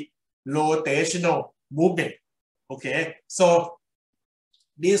prevent the rotational movement. Okay, so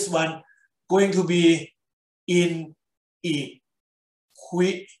this one going to be in equilibrium.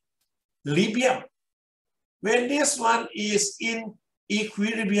 When this one is in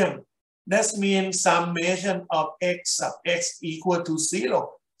equilibrium, that means summation of x sub x equal to 0,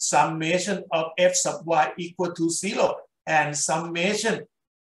 summation of f sub y equal to 0, and summation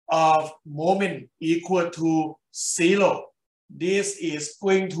of moment equal to 0. This is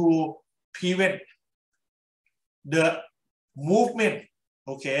going to prevent the movement,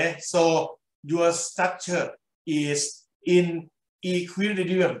 okay. So your structure is in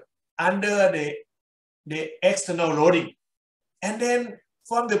equilibrium under the external loading. And then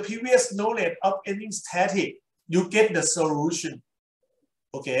from the previous knowledge of ending static, you get the solution,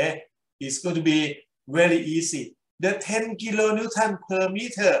 okay. It's going to be very easy. The 10 kilonewton per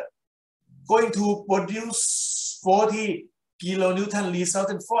meter going to produce 40 kilonewton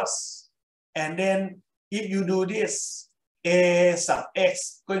resultant force. And then if you do this, A sub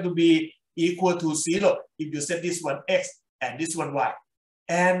x going to be equal to 0 if you set this one x and this one y.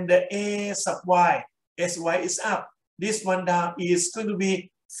 And the A sub y, sy is up. This one down is going to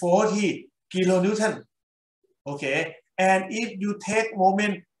be 40 kilonewton. Okay. And if you take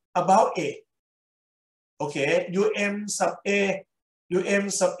moment about A, okay, um sub A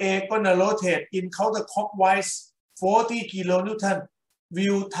gonna rotate in counterclockwise 40 kilonewton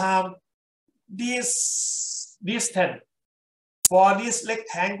will time this distance. For this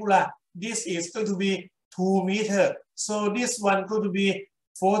rectangular, this is going to be 2 meters. So this one going to be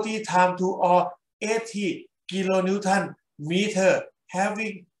 40 times 2 or 80 kilonewton meter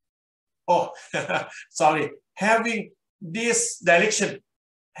having, oh, sorry, having this direction.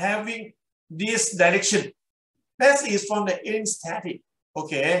 That is from the ending static,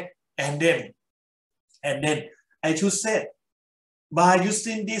 okay. And then I should say, by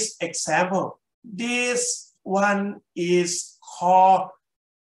using this example, this one is called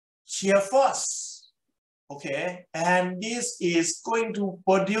shear force, okay, and this is going to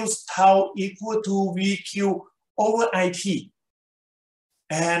produce tau equal to VQ over IT.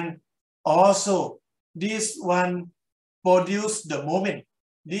 And also this one produce the moment.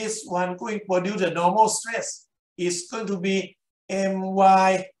 This one going to produce the normal stress. Is going to be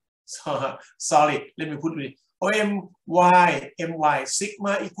my, sorry, let me put it, my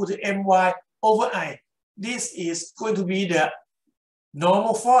sigma equal to my over I. This is going to be the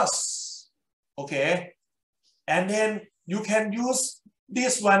normal force, okay. And then you can use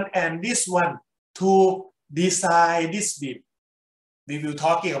this one and this one to design this beam. We will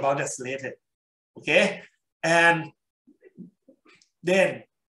talking about that later, okay. And then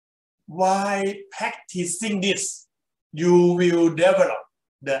while practicing this, you will develop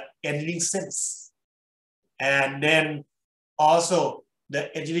the engineering sense, and then also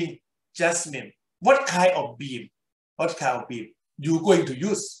the engineering judgment. What kind of beam you're going to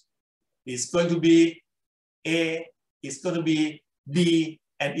use? It's going to be A, it's going to be B,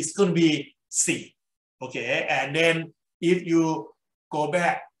 and it's going to be C, okay. And then if you go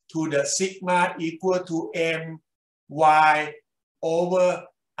back to the sigma equal to my over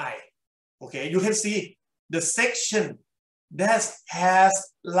I, okay, you can see the section that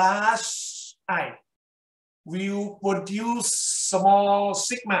has large I will produce small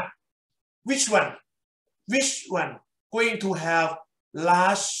sigma. Which one going to have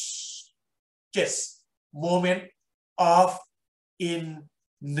largest moment of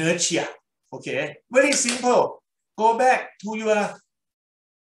inertia? Okay, very simple. Go back to your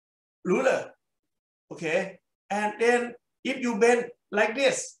ruler. Okay, and then if you bend like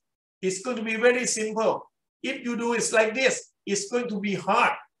this, it's going to be very simple. If you do it like this, it's going to be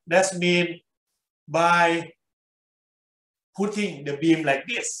hard. That means by putting the beam like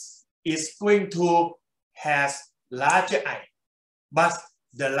this, it's going to has larger eye, but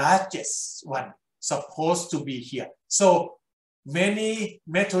the largest one supposed to be here. So many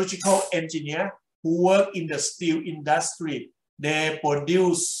metallurgical engineers who work in the steel industry, they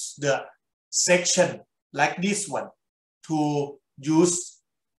produce the section like this one to use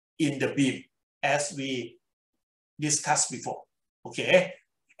in the beam, as we discussed before. Okay,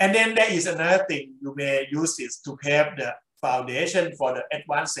 and then there is another thing you may use this to pave the foundation for the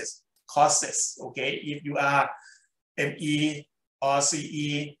advanced courses. Okay, if you are ME or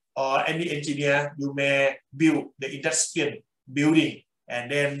CE or any engineer, you may build the industrial building,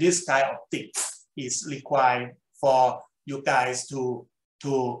 and then this kind of thing is required for you guys to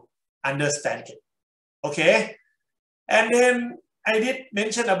understand it. Okay, and then I did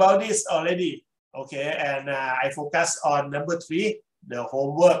mention about this already. Okay, and I focus on number 3. The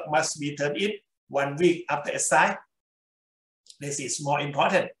homework must be turned in 1 week after assign. This is more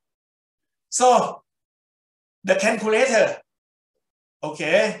important. So the calculator,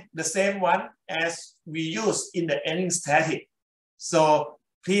 okay, the same one as we use in the ending static. So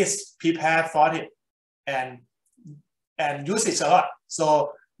please prepare for it and use it a lot.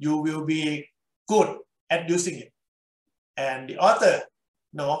 So you will be good at using it. And the author,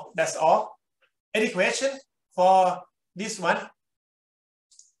 no, that's all. Any question for this one?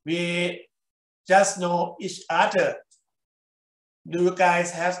 We just know each other. Do you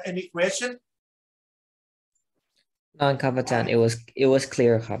guys have any question? None,ครับอาจารย์ it was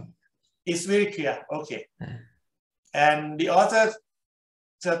clear ครับ It's very clear. Okay. And the author,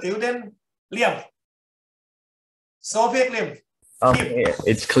 student, Liam. Sophie Liam. Okay,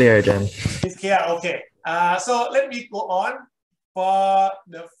 it's clear then. It's clear. Okay. So let me go on for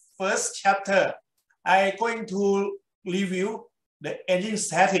the first chapter. I'm going to review the engine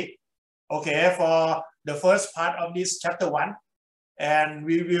static. Okay, for the first part of this chapter 1, and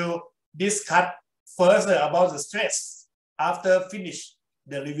we will discuss further about the stress after finish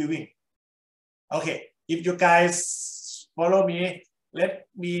the reviewing. Okay, if you guys follow me, let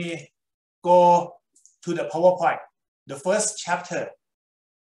me go to the PowerPoint. The first chapter.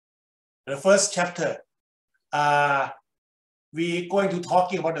 We're going to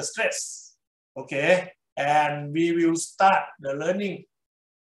talking about the stress. Okay, and we will start the learning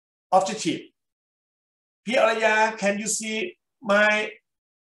objective. P. Araya, can you see my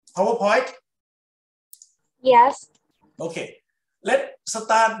PowerPoint? Yes. Okay, let's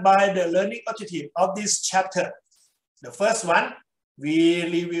start by the learning objective of this chapter. The first one, we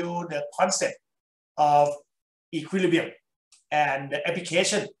review the concept of equilibrium and the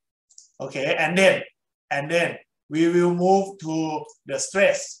application. Okay, and then we will move to the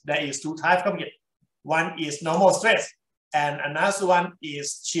stress. There is 2 types of it. One is normal stress, and another one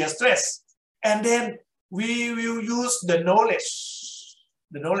is shear stress. And then we will use the knowledge.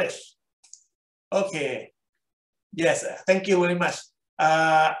 Okay. Yes, thank you very much.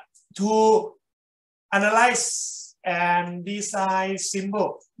 To analyze and design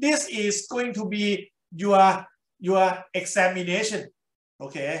symbol. This is going to be your examination.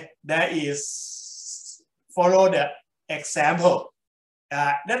 Okay, that is follow the example.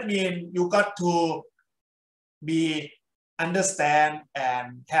 That means you got to be understand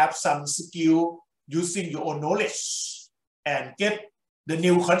and have some skill using your own knowledge and get the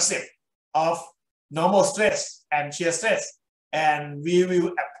new concept of normal stress and shear stress, and we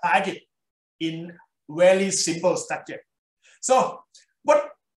will apply it in very simple structure. So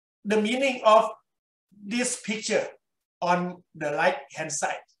what the meaning of this picture on the right hand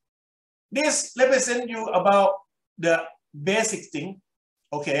side? This represents you about the basic thing.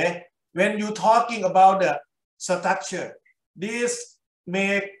 Okay, when you talking about the structure, this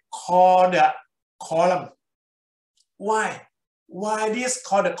may call the column. Why this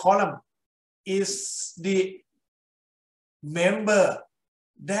called the column? Is the member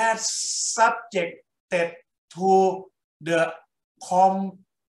that's subjected to the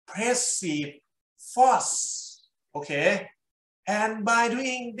compressive force. Okay, and by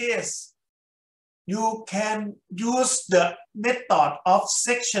doing this, you can use the method of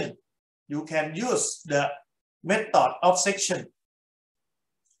section. You can use the method of section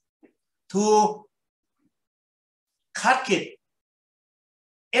to cut it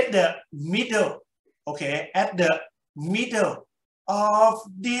at the middle, okay, at the middle of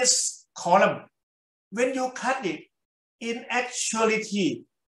this column. When you cut it, in actuality,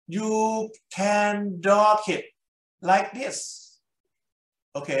 you can draw it like this,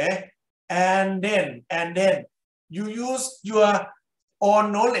 okay, and then you use your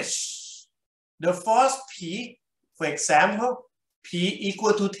own knowledge. The force P, for example, P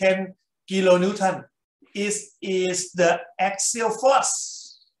equal to 10 kilonewton is the axial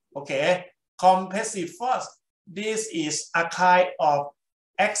force, okay, compressive force. This is a kind of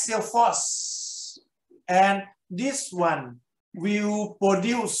axial force, and this one will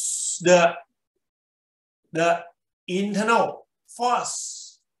produce the internal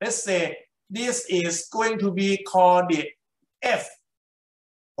force. Let's say this is going to be called the F,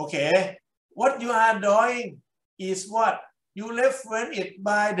 okay. What you are drawing is what? You reference it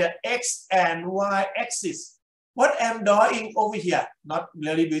by the X and Y axis. What I'm drawing over here, not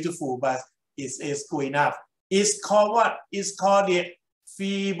really beautiful, but it's good enough. It's called what? It's called the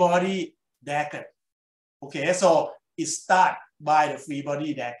free body diagram. Okay, so it starts by the free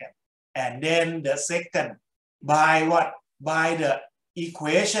body diagram. And then the second, by what? By the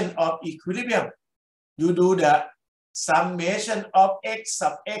equation of equilibrium. You do the summation of x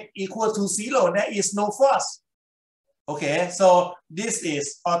sub x equal to 0. There is no force. Okay, so this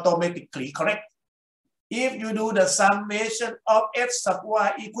is automatically correct. If you do the summation of f sub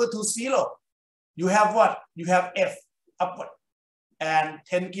y equal to 0, you have what? You have F upward. And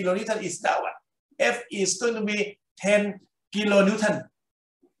 10 kilonewton is downward. F is going to be 10 kilonewton.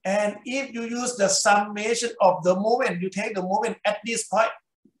 And if you use the summation of the moment, you take the moment at this point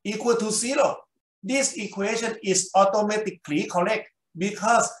equal to 0. This equation is automatically correct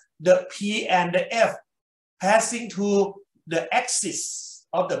because the P and the F passing to the axis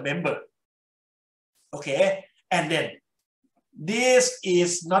of the member. Okay, and then this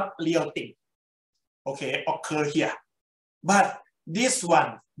is not real thing. Okay, occur here. But this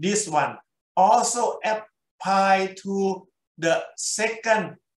one also apply to the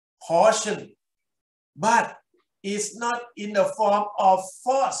second portion, but it's not in the form of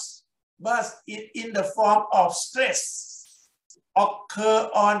force, but it in the form of stress occur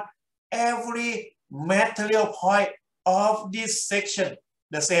on every material point of this section.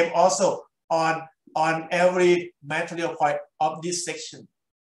 The same also on every material point of this section.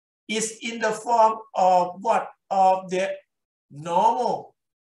 Is in the form of what? Of the normal,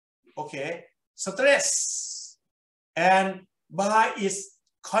 okay, stress. And by its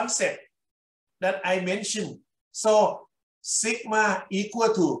concept that I mentioned, so sigma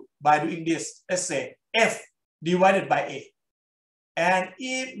equal to, by doing this, let's say F divided by A. And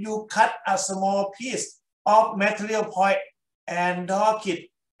if you cut a small piece of material point and draw it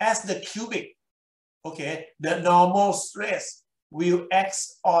as the cubic, okay, the normal stress will act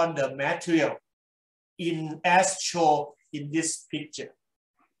on the material as shown in this picture.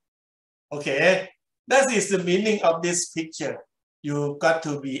 Okay, that is the meaning of this picture. You got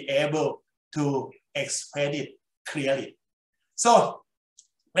to be able to explain it clearly. So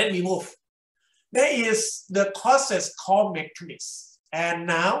let me move. There is the courses called mechanics, and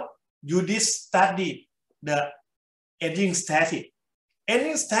now you did study the engine static.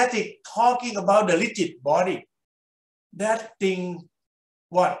 Engine static talking about the rigid body. That thing,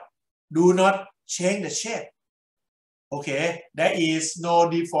 what? Do not change the shape. Okay, there is no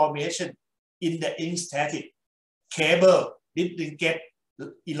deformation in the engine static. Cable didn't get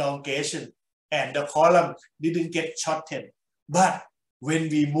elongation and the column didn't get shortened. But when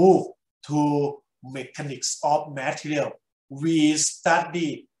we move to mechanics of material, we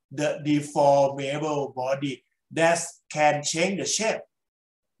study the deformable body that can change the shape.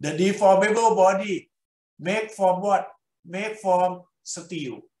 The deformable body made from what? Made from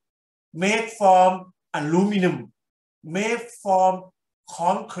steel, made from aluminum, made from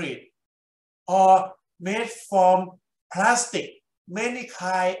concrete, or made from plastic, many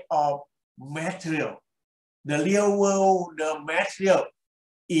kind of material. The real world, the material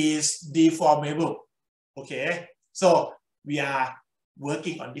is deformable. Okay, so we are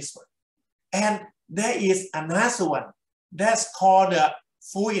working on this one. And there is another one that's called the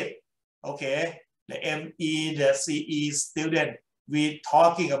fluid. Okay, the ME, the CE student, we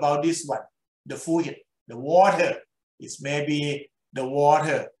talking about this one, the fluid, the water. It's maybe the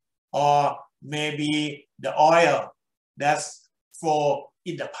water or maybe the oil that's flow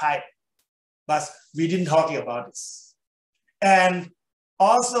in the pipe. But we didn't talk about this. And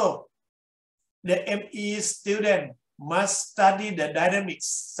also the ME student must study the dynamics,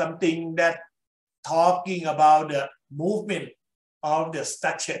 something that talking about the movement of the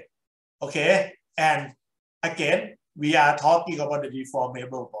structure. Okay, and again, we are talking about the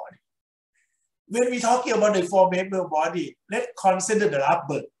deformable body. When we talking about the deformable body, let's consider the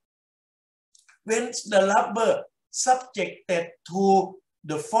rubber. When the rubber subjected to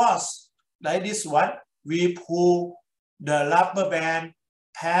the force like this one, we pull the rubber band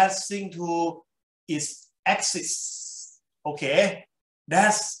passing to its axis. Okay,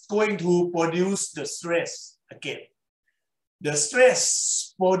 that's going to produce the stress again. The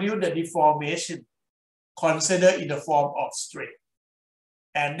stress produce the deformation considered in the form of strain.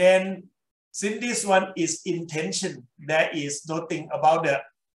 And then since this one is in tension, there is nothing about the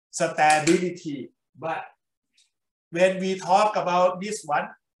stability. But when we talk about this one,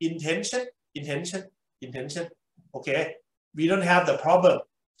 in tension, okay, we don't have the problem,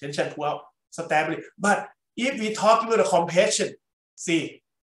 tension, well, stability. But if we talk about the compression, see,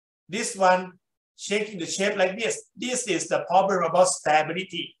 this one shaking the shape like this, this is the problem about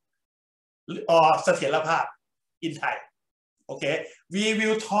stability or เสถียรภาพ in Thai. Okay, we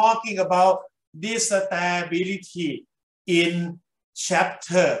will talking about this stability in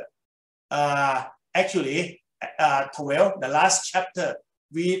chapter actually 12, the last chapter.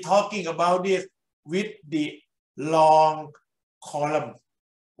 We talking about this with the long column.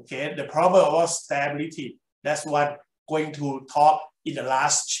 Okay, the problem about stability. That's what going to talk in the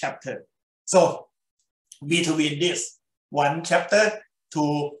last chapter. So between this one chapter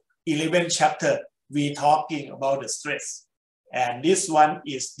to 11 chapter, we talking about the stress. And this one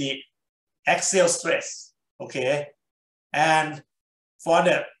is the axial stress, okay? And for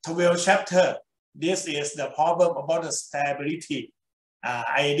the 12th chapter, this is the problem about the stability.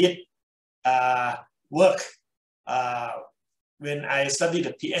 I did work when I studied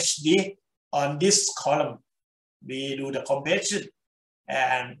the PhD on this column. We do the compression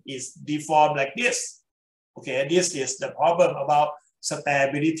and it's deformed like this. Okay, this is the problem about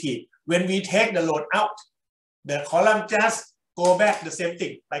stability. When we take the load out, the column just go back the same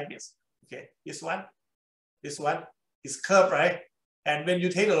thing like this. Okay, this one is curved, right? And when you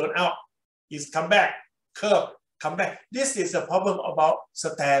take the load out, it's come back, curve, come back. This is the problem about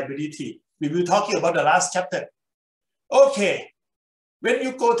stability. We will talking about the last chapter. Okay, when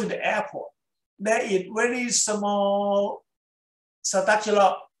you go to the airport, there is very small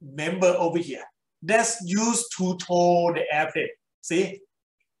structural member over here that's used to tow the airplane. See,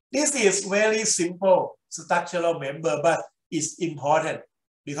 this is very simple structural member, but it's important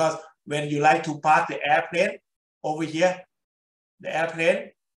because when you like to park the airplane over here, the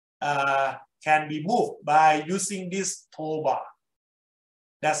airplane can be moved by using this tow bar.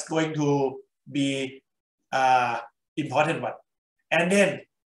 That's going to be important one. And then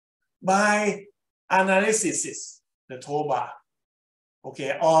by analysis, the tow bar,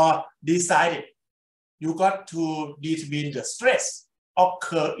 okay, or decided, you got to determine the stress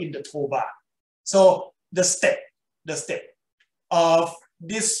occur in the tow bar. So the step of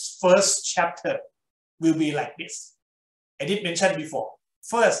this first chapter will be like this. I did mention before.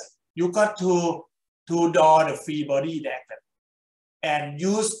 First, you got to draw the free body diagram and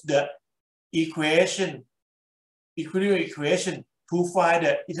use the equilibrium equation to find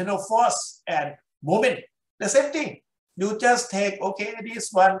the internal force and moment. The same thing. You just take, okay, this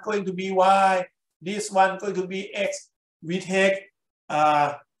one going to be Y, this one going to be X. We take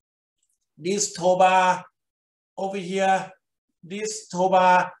this tow bar over here, this tow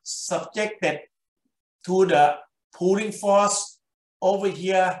bar subjected to the pulling force over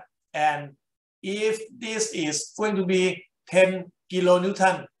here. And if this is going to be 10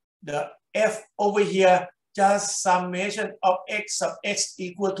 kilonewton, the F over here, just summation of X sub X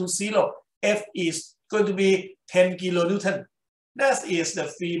equal to 0. F is going to be 10 kilonewton. That is the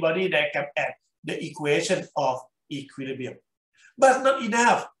free body diagram and the equation of equilibrium. But not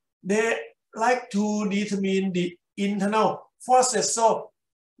enough. They like to determine the internal forces, so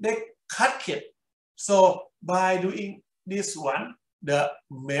they cut it. So by doing this one, the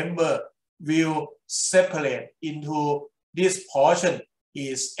member will separate into this portion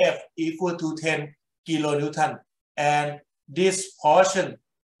is F equal to 10 kilonewton, and this portion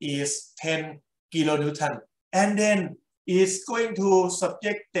is 10 kilonewton. And then it's going to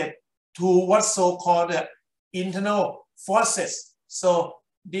subject it to what's so-called the internal forces. So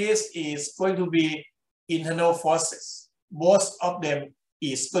this is going to be internal forces. Most of them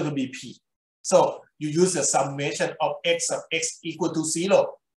is going to be P. So you use the summation of X of X equal to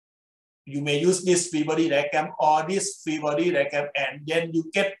 0. You may use this free body diagram or this free body diagram, and then you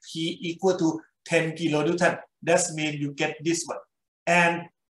get P equal to 10 kilonewton. That means you get this one. And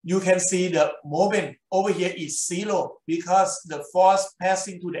you can see the moment over here is 0 because the force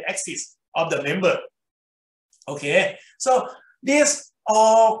passing to the axis of the member. Okay, so this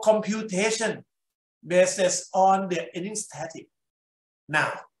all computation based on the ending static.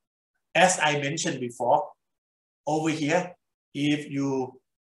 Now, as I mentioned before, over here, if you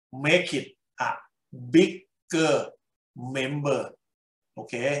make it a bigger member,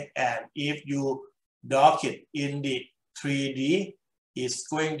 okay, and if you dock it in the 3D, it's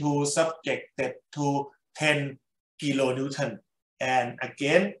going to subjected to 10 kilonewton. And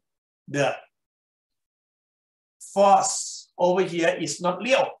again, the force over here is not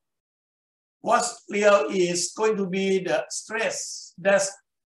real. What's real is going to be the stress that's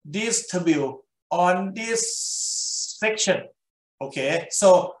distributed on this section. Okay,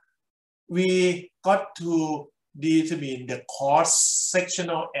 so we got to determine the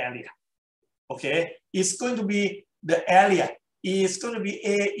cross-sectional area. Okay, it's going to be the area is going to be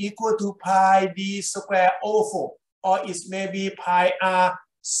A equal to pi d square over 4, or it's maybe pi r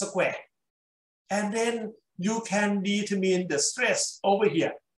square. And then you can determine the stress over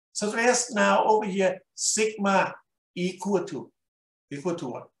here. Stress now over here, sigma equal to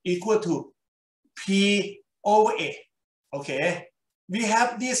what? Equal to P over A. Okay, we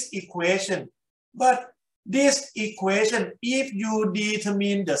have this equation, but this equation, if you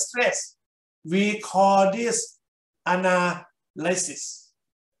determine the stress, we call this analysis.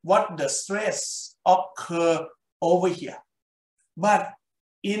 What the stress occur over here. But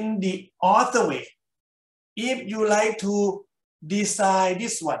in the other way, if you like to decide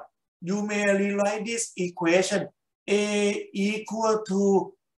this one, you may rewrite this equation A equal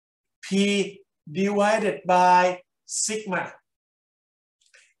to P divided by sigma.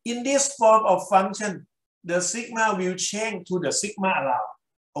 In this form of function, the sigma will change to the sigma allowed.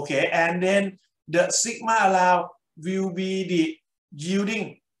 Okay, and then the sigma allowed will be the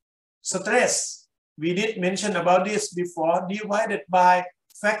yielding stress. We did mention about this before, divided by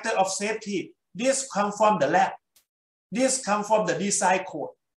factor of safety. This comes from the lab. This comes from the design code.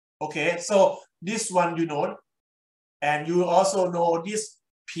 Okay, so this one you know, and you also know this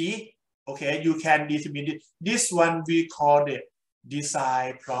P. Okay, you can determine it. This one we call the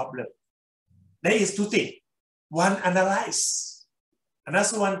design problem. There is two things. One, analyze.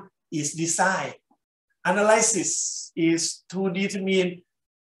 Another one is design. Analysis is to determine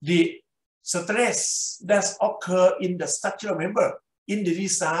the stress that occur in the structural member. In the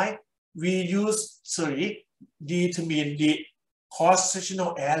design, we determine the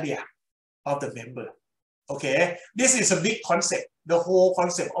cross-sectional area of the member. Okay, this is a big concept, the whole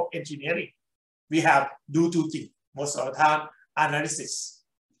concept of engineering. We have do two things most of the time, analysis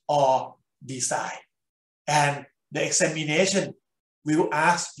or design. And the examination will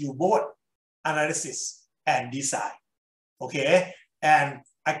ask you both analysis and design. Okay, and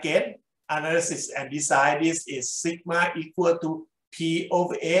again, analysis and design, this is sigma equal to P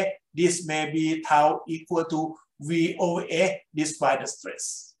over A. This may be tau equal to V over A, this by the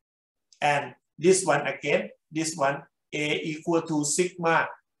stress. And this one again, this one A equal to sigma,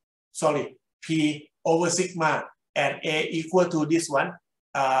 P over sigma, and A equal to this one,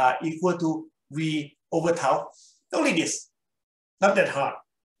 equal to V over tau. Only this, not that hard.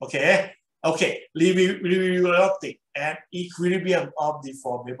 Okay, okay, review and equilibrium of the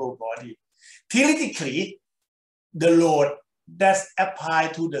deformable body. Theoretically, the load that's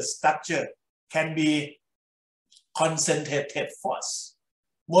applied to the structure can be concentrated force.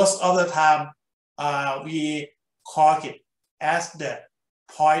 Most of the time, we call it as the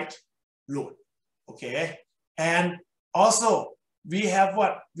point load. Okay, and also we have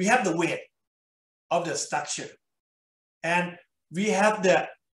what? We have the weight of the structure, and we have the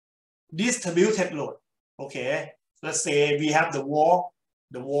distributed load. Okay, let's say we have the wall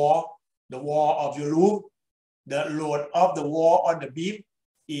of your room. The load of the wall on the beam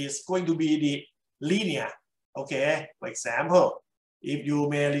is going to be the linear. Okay, for example, if you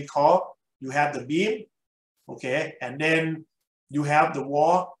may recall, you have the beam, okay, and then you have the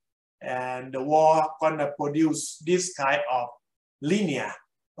wall, and the wall gonna produce this kind of linear,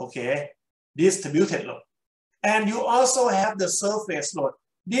 okay, distributed load. And you also have the surface load.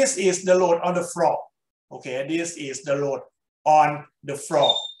 This is the load on the floor. Okay, this is the load on the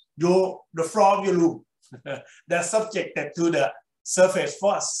floor. The floor of your room that's subjected to the surface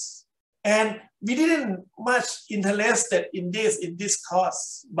force. And we didn't much interested in this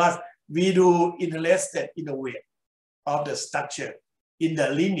course, but we do interested in the weight of the structure in the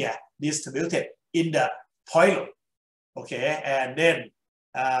linear distributed in the point load. Okay, and then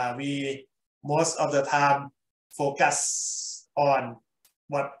we most of the time focus on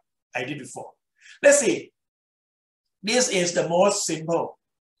what I did before. Let's see. This is the most simple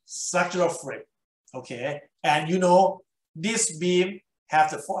structural frame. Okay, and you know this beam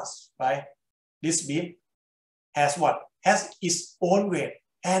has the force, right? This beam has what? Has its own weight.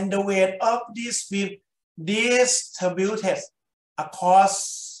 and the weight of this beam distributed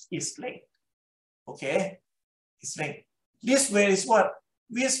across its length. Okay, its length. This weight is what?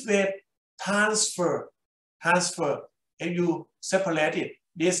 This weight transfer. If you separate it,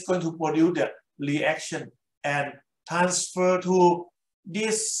 this is going to produce the reaction and transfer to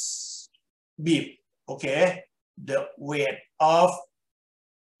this beam. Okay, the weight of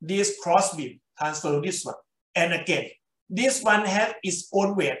this cross beam transfer to this one. And again, this one has its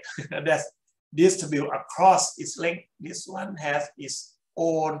own weight. That's distributed across its length. This one has its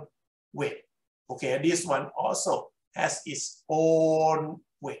own weight. Okay, this one also has its own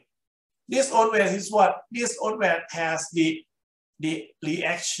weight. This own weight is what? This own weight has the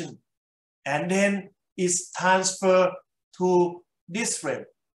reaction, and then it's transferred to this frame.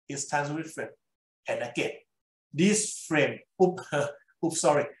 It's transferred to this frame. And again, this frame,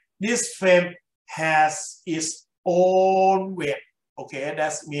 this frame has its own weight. Okay,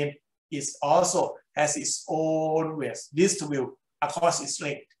 that means it also has its own weight distributed across its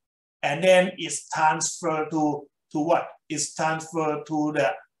length. And then it's transferred to what? It's transferred to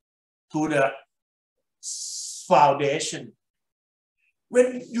the foundation.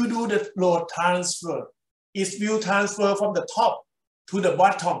 When you do the load transfer, it will transfer from the top to the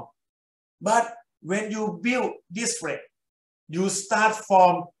bottom. But when you build this frame, you start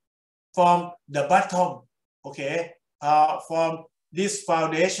from the bottom, okay, from this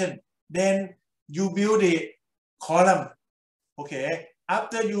foundation. Then you build the column, okay.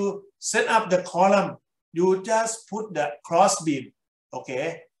 After you set up the column, you just put the cross beam,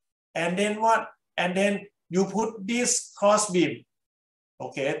 okay, and then what? And then you put this cross beam,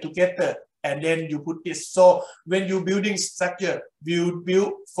 okay, together, and then you put this. So when you building structure, you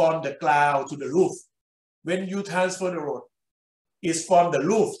build from the ground to the roof. When you transfer the road, it's from the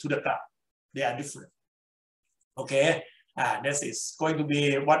roof to the ground. They are different. Okay, this is going to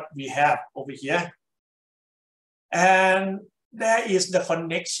be what we have over here. And there is the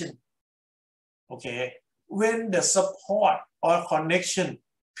connection. Okay, when the support or connection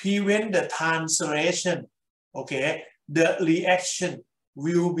prevent the translation, okay, the reaction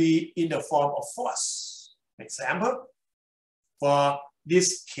will be in the form of force. Example, for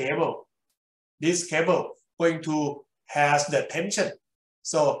this cable going to has the tension,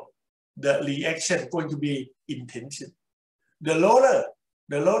 so the reaction going to be in tension. The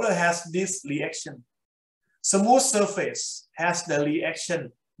roller has this reaction. Smooth surface has the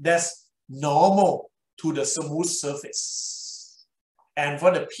reaction that's normal to the smooth surface. And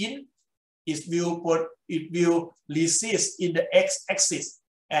for the pin, it will resist in the x-axis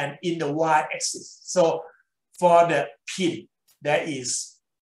and in the y-axis. So for the pin, there is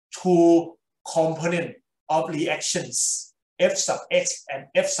two components of reactions, F sub x and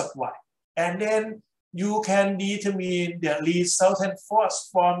F sub y. And then you can determine the resultant force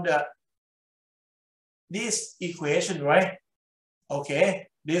from this equation, right? Okay,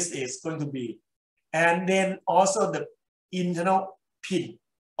 this is going to be. And then also the internal pin,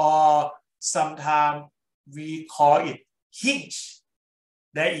 or sometimes we call it hinge.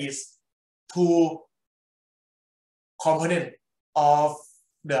 There is two components of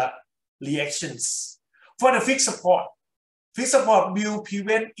the reactions. For the fixed support will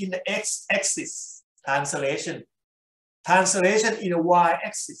prevent in the x-axis translation in the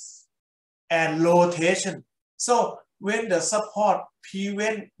y-axis, and rotation. So when the support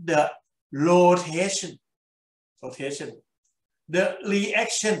prevent the rotation, the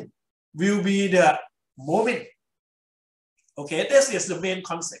reaction will be the moment. Okay, this is the main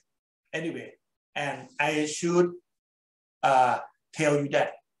concept anyway. And I should tell you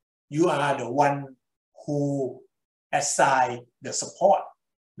that you are the one who assign the support.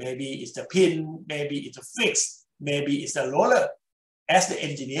 Maybe it's the pin, maybe it's a fix, maybe it's a roller. As the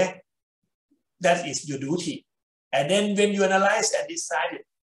engineer, that is your duty. And then when you analyze and decide it,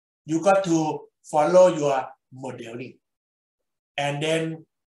 you got to follow your modeling. And then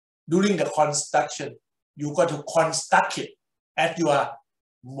during the construction, you got to construct it at your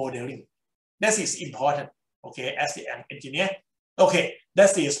modeling. That is important, okay, as the engineer. Okay,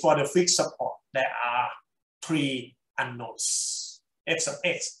 that is for the fixed support. There are three unknowns, F sub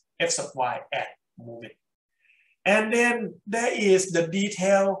x, F sub y, and moment. And then there is the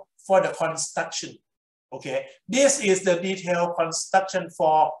detail for the construction. Okay, this is the detailed construction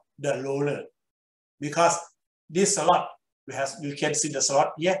for the roller, because this slot, you can see the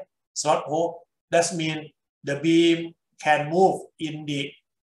slot here, slot hole. That means the beam can move in the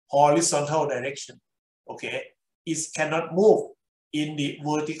horizontal direction. Okay, it cannot move in the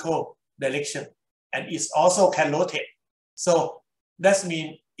vertical direction, and it also can rotate. So that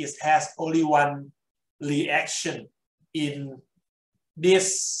means it has only one reaction in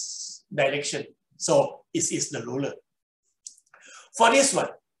this direction. So it is the roller. For this one,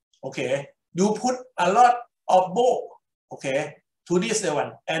 okay, you put a lot of ball, okay, to this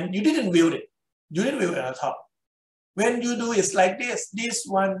one, and you didn't build it. You didn't build it on top. When you do it like this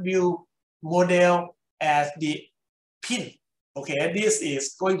one will model as the pin. Okay, this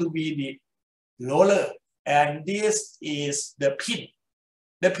is going to be the roller, and this is the pin.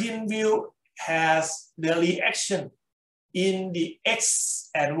 The pin will has the reaction in the X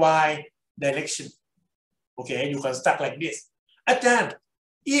and Y direction. Okay, you can start like this. And then,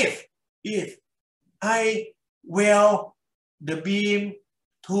 if I weld the beam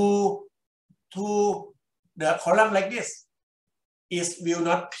to the column like this, it will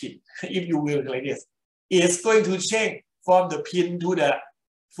not pin. If you will like this, it's going to change from the pin to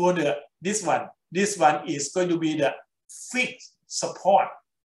this one. This one is going to be the fixed support.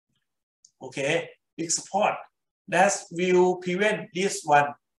 Okay, fixed support. That will prevent this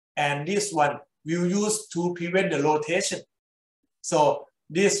one, and this one will use to prevent the rotation. So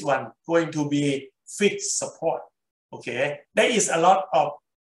this one going to be fixed support. Okay, there is a lot of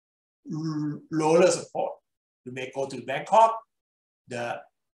roller support. You may go to Bangkok, the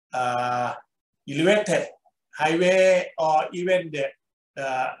elevated highway, or even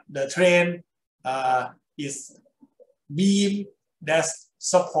the train is beam that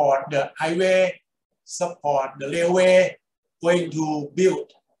support the highway, support the railway, going to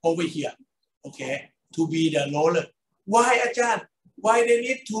build over here, okay, to be the roller. Why, Ajahn? Why they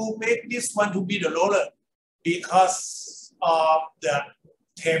need to make this one to be the roller? Because of the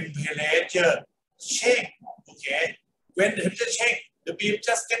temperature change, okay? When the temperature change, the beam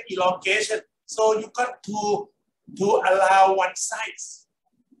just get elongation. So you got to allow one side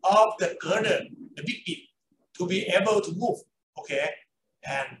of the girder, the big beam, to be able to move, okay?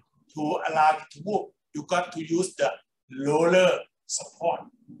 And to allow it to move, you got to use the roller support,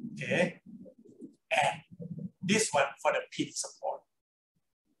 okay? And this one for the pin support.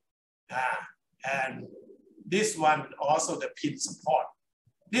 And this one also the pin support.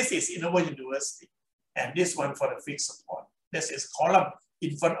 This is in our university. And this one for the fixed support. This is column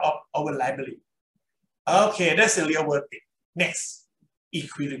in front of our library. Okay, that's the real world thing. Next,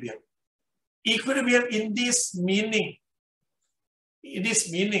 equilibrium. Equilibrium in this meaning,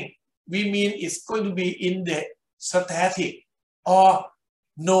 we mean it's going to be in the static or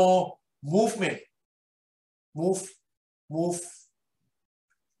no movement.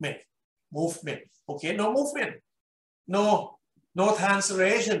 Movement. Okay, no movement. No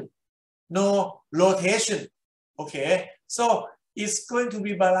translation. No rotation. Okay, so it's going to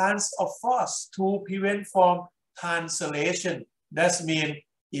be balance of force to prevent from translation. That means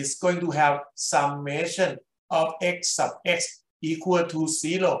it's going to have summation of x sub x equal to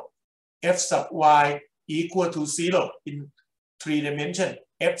 0, f sub y equal to 0 in 3 dimensions,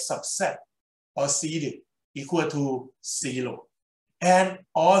 f sub z or c equal to 0. And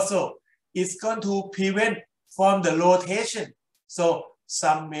also it's going to prevent from the rotation. So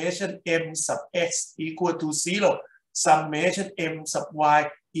summation m sub x equal to 0, summation m sub y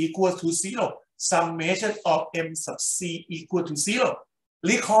equal to 0, summation of m sub c equal to 0.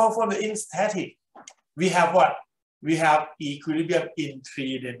 Recall from the static, we have what? We have equilibrium in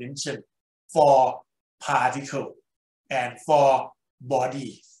 3 dimensions for particle and for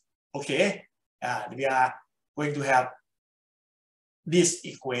body. Okay, we are going to have this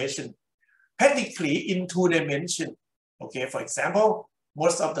equation practically in 2 dimensions. Okay, for example,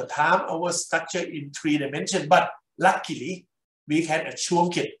 most of the time our structure in 3 dimensions, but luckily we can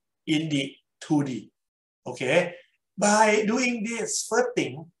assume it in the 2D. Okay, by doing this first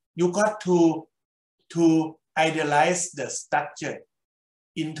thing, you got to idealize the structure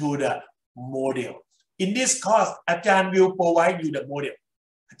into the model. In this course, Ajahn will provide you the model.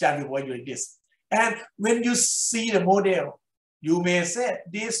 Ajahn will provide you like this. And when you see the model, you may say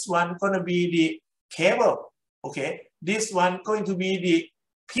this one going to be the cable. Okay, this one going to be the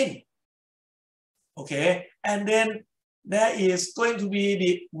pin. Okay, and then there is going to be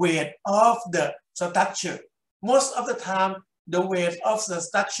the weight of the structure. Most of the time, the weight of the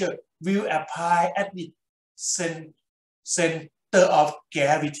structure will apply at the center of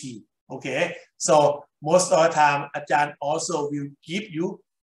gravity. Okay, so most of the time, Ajahn also will give you,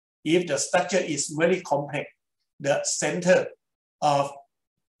 if the structure is very complex, the center of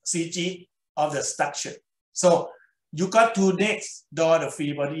CG of the structure. So you got to next draw the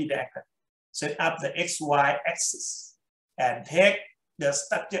free body diagram, set up the XY axis, and take the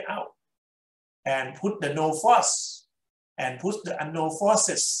structure out, and put the no force, and put the unknown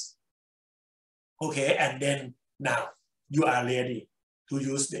forces. Okay, and then now you are ready to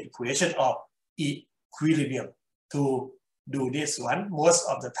use the equation of equilibrium to do this one. Most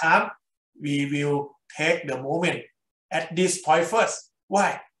of the time, we will take the moment at this point first.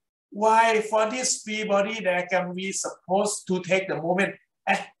 Why? Why for this free body diagram we supposed to take the moment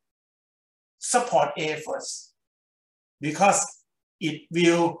at support A first? Because it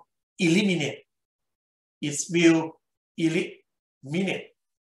will eliminate. It will eliminate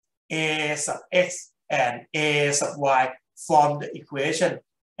A sub x and A sub y from the equation,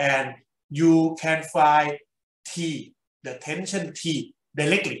 and you can find T, the tension T,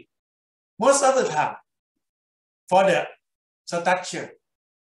 directly. Most of the time, for the structure,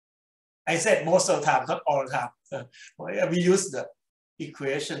 I said most of the time, not all the time. We use the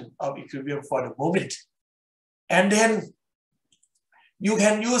equation of equilibrium for the moment. And then you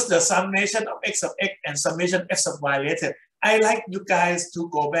can use the summation of x of x and summation f of y later. I like you guys to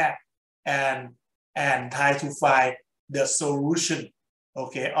go back and try to find the solution,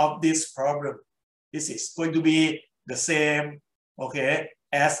 okay, of this problem. This is going to be the same, okay,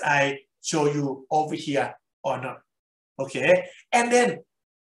 as I show you over here or not, okay? And then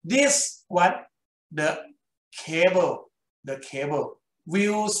this one, the cable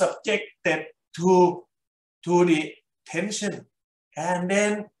will subjected to the tension, and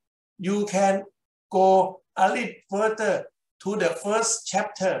then you can go a little further to the first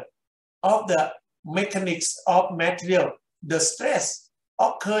chapter of the mechanics of material. The stress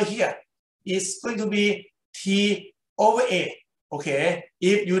occur here is going to be T over A, okay,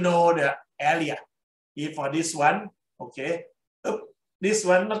 if you know the area. If for this one, okay, this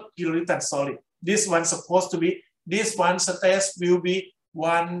one not kilonewton, sorry, this one supposed to be, this one stress will be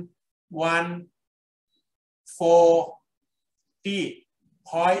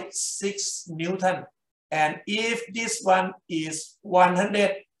 140.6 Newton, and if this one is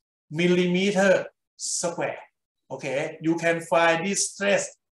 100 millimeter square, okay, you can find this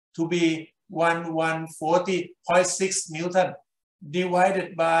stress to be 140.6 Newton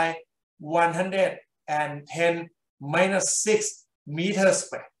divided by 110 minus 6 meters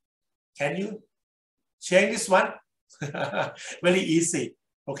square. Can you change this one? Very easy,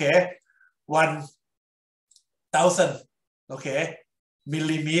 okay? 1,000, okay,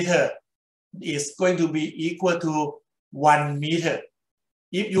 millimeter is going to be equal to 1 meter.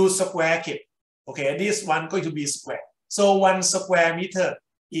 If you square it, okay, this one going to be square. So 1 square meter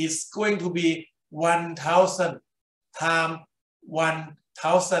is going to be 1,000 times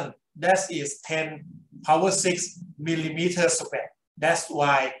 1,000. That is 10 power 6 millimeter square. That's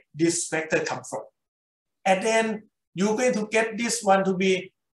why this vector comes from. And then you're going to get this one to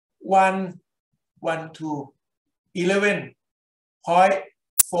be 1 to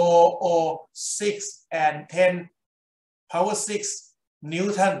 11.406 and 10 power 6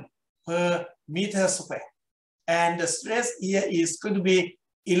 Newton per meter square. And the stress here is going to be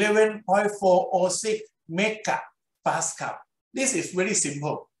 11.406 megapascal. This is very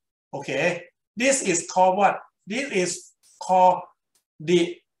simple, okay? This is called what? This is called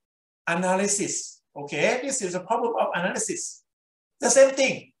the analysis, okay? This is a problem of analysis. The same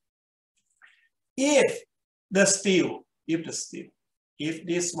thing. If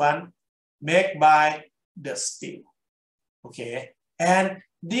this one made by the steel, okay? And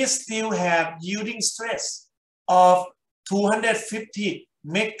this steel have yielding stress of 250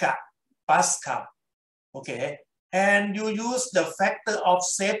 megapascal, okay? And you use the factor of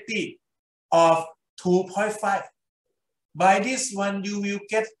safety of 2.5. By this one, you will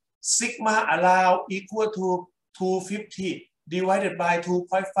get sigma allow equal to 250 divided by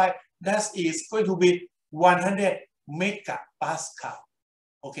 2.5. That is going to be 100 megapascal,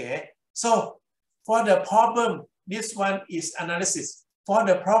 okay? So for the problem, this one is analysis. For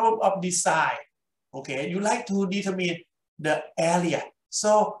the problem of design, okay, you like to determine the area.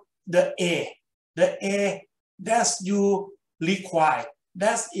 So the A that you require,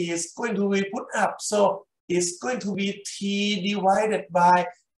 that is going to be put up. So it's going to be T divided by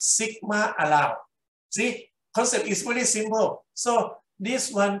sigma allow. See, concept is very simple. So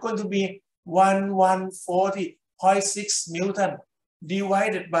this one going to be 140.6 Newton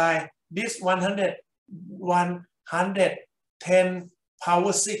divided by this 110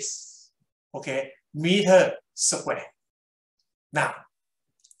 power 6, okay, meter square. Now,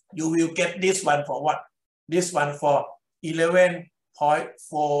 you will get this one for what? This one for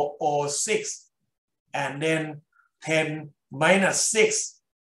 11.406 and then 10 minus 6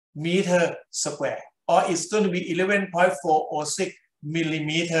 meter square, or it's going to be 11.406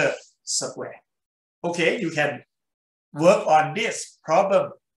 millimeter square. Okay, you can work on this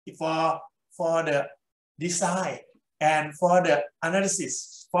problem for the design and for the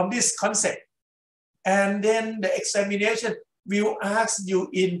analysis from this concept. And then the examination will ask you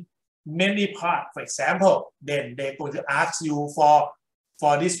in many parts, for example, then they're going to ask you for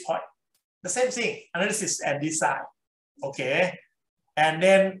this point. The same thing, analysis and design. Okay, and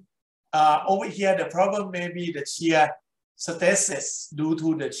then over here the problem may be the shear stresses due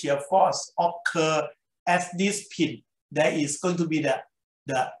to the shear force occur at this pin. There is going to be the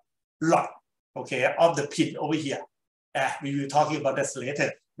lot, okay, of the pin over here. We will talk about that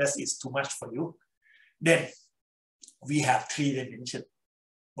later. That is too much for you. Then we have 3 dimensions.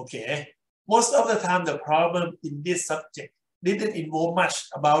 Okay, most of the time the problem in this subject didn't involve much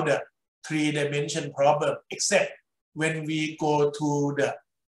about the 3-dimension problem, except when we go to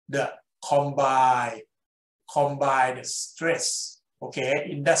the combine stress. Okay,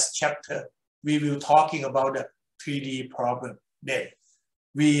 in that chapter we will talking about the 3D problem. Then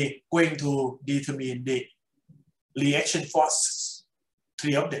we going to determine the reaction forces,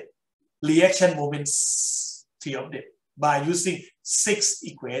 3 of them, reaction moments, 3 of them, by using 6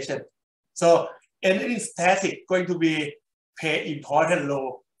 equations. So anything static going to be play important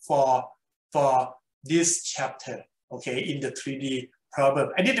role for this chapter, okay, in the 3D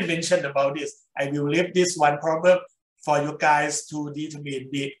problem. I didn't mention about this. I will leave this one problem for you guys to determine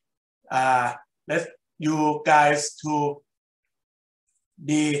the let you guys to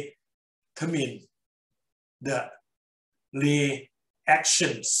determine the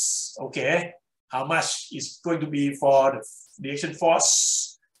reactions. Okay, how much is going to be for the reaction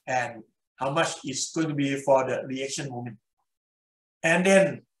force and how much is going to be for the reaction moment. And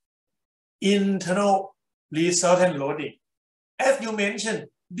then internal resultant loading. As you mentioned,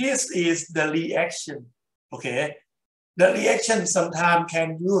 this is the reaction. Okay, the reaction sometimes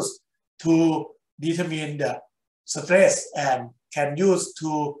can use to determine the stress and can use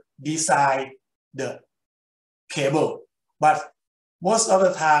to design the cable. But most of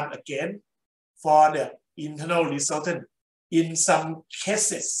the time, again, for the internal resultant, in some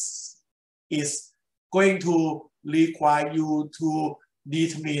cases, is going to require you to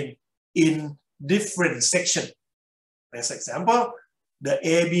determine in different sections. As example, the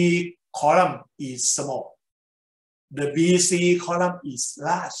AB column is small, the BC column is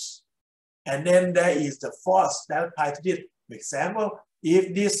large, and then there is the force that applies to this. For example,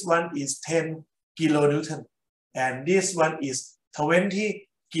 if this one is 10 kilonewton and this one is 20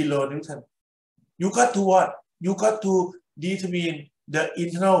 kilonewton, you got to what? You got to determine the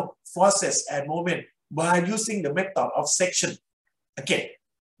internal forces and moment by using the method of section. Again,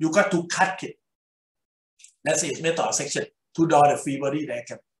 you got to cut it. That's it, method of section, to draw the free body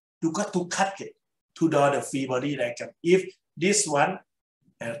diagram. You got to cut it to draw the free body diagram. If this one,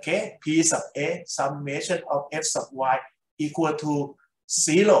 okay, P sub A, summation of F sub Y equal to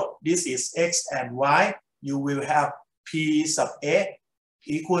 0, this is X and Y, you will have P sub A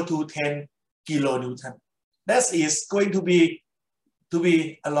equal to 10 kilonewton. That is going to be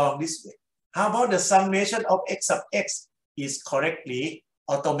along this way. How about the summation of X sub X is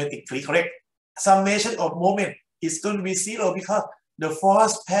automatically correct. Summation of moment is going to be 0 because the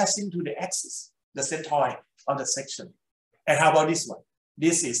force passing to the axis, the centroid of the section. And how about this one?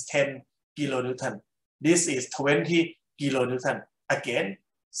 This is 10 kilonewton. This is 20 kilonewton. Again,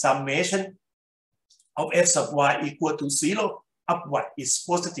 summation of F sub Y equal to 0, upward is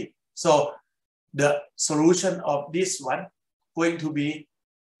positive. So the solution of this one going to be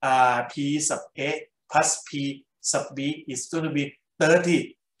P sub A plus P sub B is going to be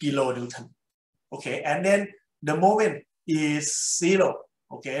 30 kilonewton. Okay, and then the moment is 0,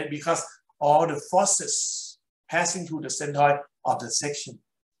 okay, because all the forces passing through the centroid of the section.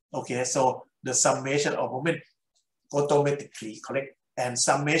 Okay, so the summation of moment automatically correct, and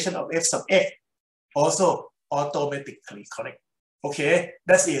summation of F sub X also automatically correct. Okay,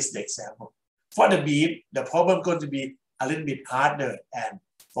 that is the example. For the beam, the problem going to be a little bit harder, and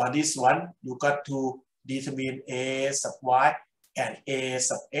for this one, you got to determine A sub Y and A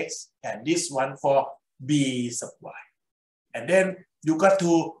sub X, and this one for B sub Y. And then you got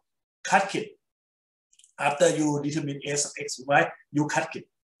to cut it. After you determine A sub X, Y, you cut it.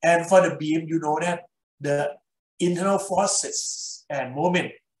 And for the beam, you know that the internal forces and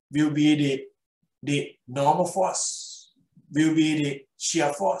moment will be the normal force, will be the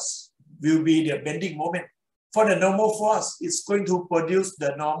shear force, will be the bending moment. For the normal force, it's going to produce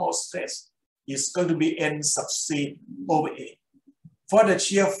the normal stress. It's going to be N sub C over A. For the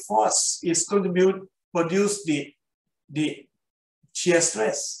shear force, it's going to produce the shear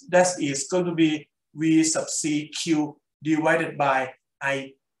stress. That is going to be V sub C Q divided by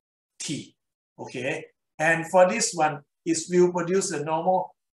IT. Okay, and for this one, it will produce the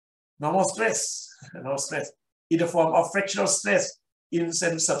normal stress, normal stress in the form of fractional stress in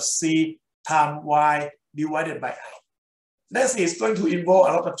N sub C times Y divided by I. This is going to involve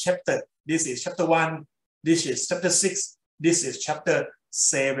a lot of chapter. This is chapter 1, this is chapter 6, this is chapter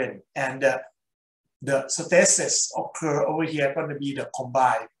 7, and the stasis occur over here going to be the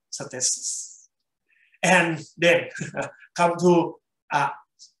combined stasis. And then come to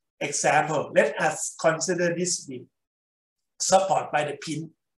example. Let us consider this beam supported by the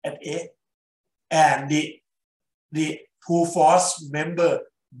pin at A and the two force member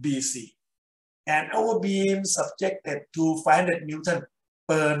BC. And our beam subjected to 500 Newton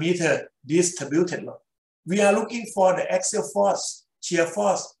per meter distributed load. We are looking for the axial force, shear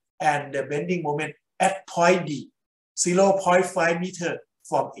force, and the bending moment at point D, 0.5 meter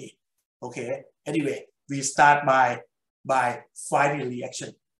from A. Okay. Anyway, we start by finding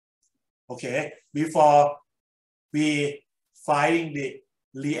reaction. Okay. Before we finding the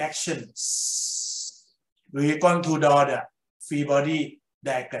reactions, we're going to draw the free body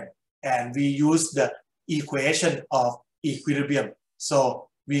diagram, and we use the equation of equilibrium so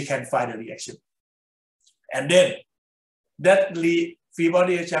we can find the reaction. And then that free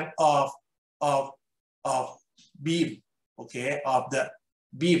body reaction of beam, okay, of the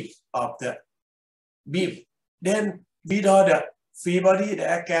beam. Then we draw the free body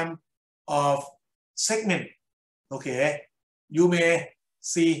diagram of segment. Okay, you may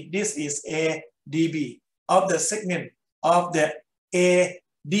see this is a dB of the segment of the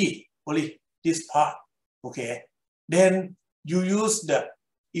AD, only this part. Okay, then you use the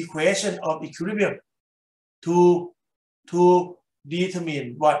equation of equilibrium to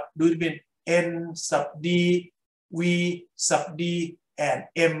determine what do you mean N sub D, V sub D, and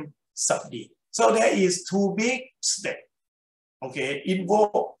M sub D. So there is two big steps. Okay,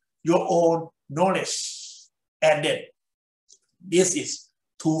 involve your own knowledge. And then this is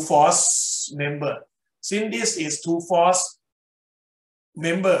two force member. Since this is two force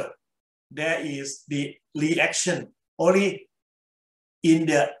member, there is the reaction only in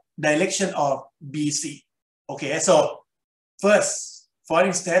the direction of BC. Okay, so first,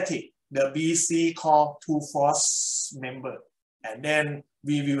 for static, the BC called two force member. And then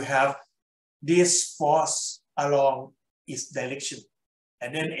we will have this force along its direction.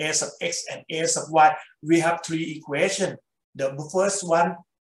 And then A sub X and A sub Y. We have three equations. The first one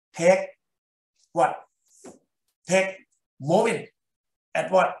take what? Take moment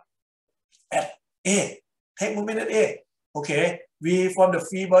at what? At A. Take moment at A. Okay. We from the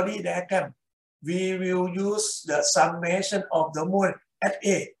free body diagram, we will use the summation of the moment at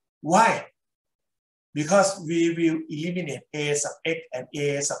A. Why? Because we will eliminate A sub X and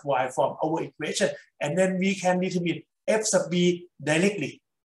A sub Y from our equation, and then we can determine F sub B directly.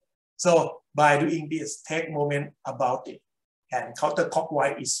 So by doing this, take moment about it, and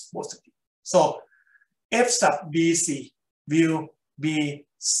counterclockwise is positive. So F sub BC will be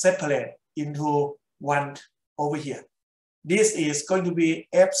separated into one over here. This is going to be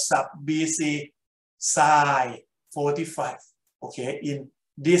F sub BC sine 45. Okay, in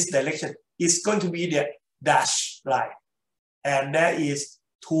this direction, it's going to be the dash line, and that is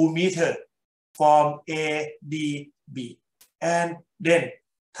 2 meters from A, D, B, and then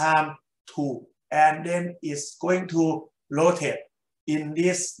time 2, and then it's going to rotate in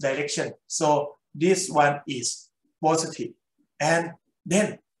this direction. So this one is positive, and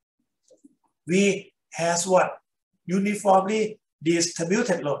then we has what? Uniformly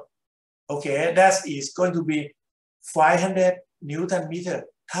distributed load. Okay, that is going to be 500 Newton meter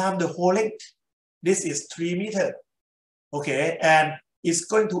times the whole length. This is 3 meters. Okay, and it's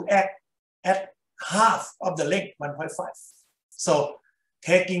going to act at half of the length, 1.5. So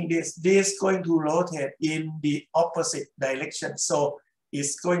taking this is going to rotate in the opposite direction. So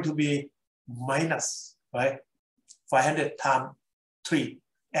it's going to be minus, right? 500 times 3.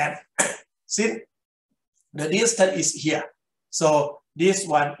 And since the distance is here, so this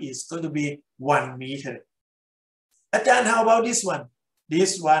one is going to be 1 meter. And then how about this one?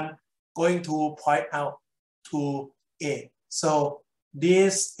 This one going to point out to A. So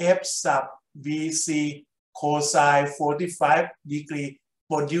this F sub BC cosine 45 degree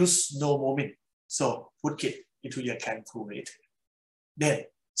produce no moment. So put it into your calculator. Then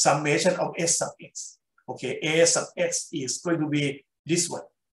summation of S sub X. Okay, A sub X is going to be this one,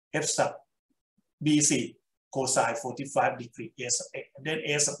 F sub BC cosine 45 degree A sub X. And then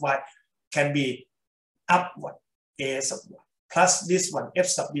A sub Y can be upward A sub Y plus this one, F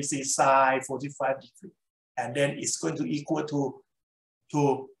sub BC sine 45 degree. And then it's going to equal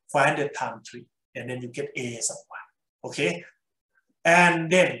to 500 times 3. And then you get A sub Y. Okay. And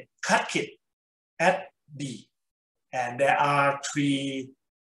then cut it at D. And there are 3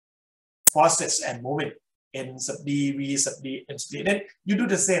 forces and moment. N sub D, V sub D, N sub D. Then you do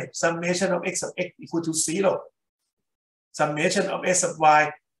the same. Summation of X sub X equal to 0. summation of x sub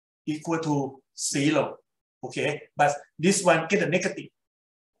y equal to 0. Okay, but this one get a negative.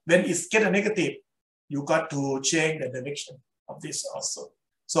 When it get a negative, you got to change the direction of this also.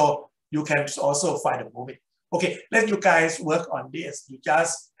 So you can also find the moment. Okay, let you guys work on this.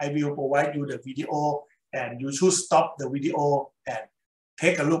 I will provide you the video and you should stop the video and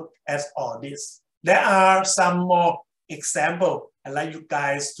take a look at all this. There are some more examples. I'd like you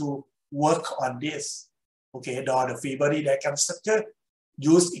guys to work on this. Okay, draw the free body diagram structure,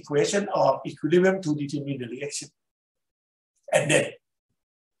 use equation of equilibrium to determine the reaction. And then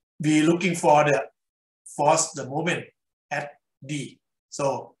we're looking for the force, the moment at D.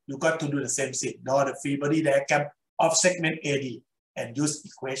 So you got to do the same thing, draw the free body diagram of segment AD and use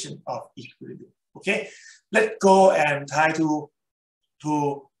equation of equilibrium. Okay, let's go and try to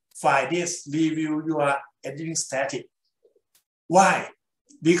find this, review your engineering static. Why?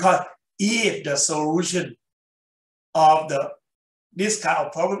 Because if the solution of this kind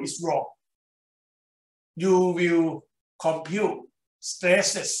of problem is wrong, you will compute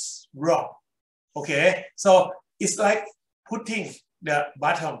stresses wrong. Okay, so it's like putting the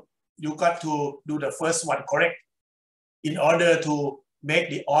bottom. You got to do the first one correct in order to make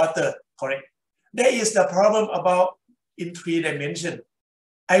the author correct. There is the problem about in 3 dimensions.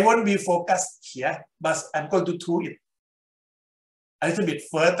 I won't be focused here, but I'm going to do it a little bit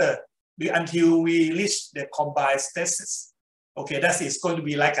further until we reach the combined stresses. Okay, that is going to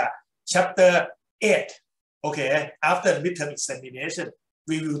be like a chapter 8. Okay, after midterm examination,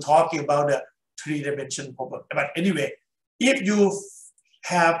 we will talk about the 3-dimension problem. But anyway, if you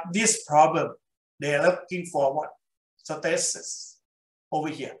have this problem, they are looking for what? Stresses over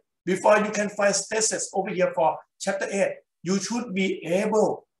here. Before you can find stresses over here for chapter 8, you should be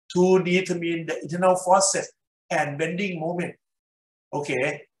able to determine the internal forces and bending moment.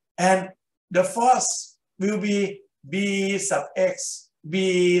 Okay, and the force will be B sub x,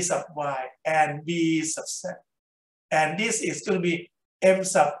 B sub y, and B sub z. And this is going to be M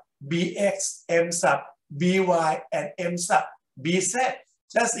sub bx, M sub by, and M sub bz.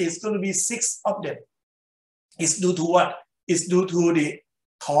 That is going to be 6 of them. It's due to what? It's due to the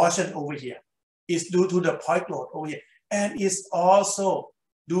torsion over here. It's due to the point load over here. And it's also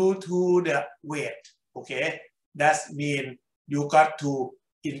due to the weight. Okay, that means you got to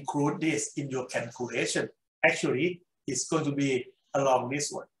include this in your calculation. Actually, it's going to be along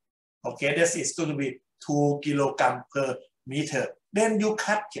this one. Okay, this is going to be 2 kilograms per meter. Then you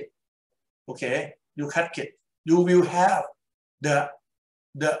cut it. Okay, you cut it. You will have the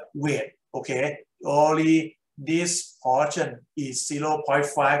weight. Okay, only this portion is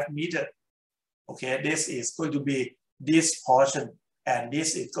 0.5 meter. Okay, this is going to be this portion, and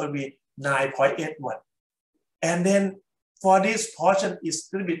this is going to be 9.81. And then for this portion is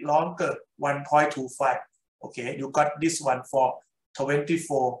a little bit longer, 1.25. Okay, you got this one for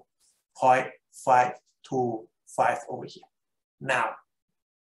 24.525 over here. Now,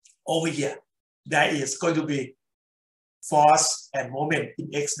 over here, there is going to be force and moment in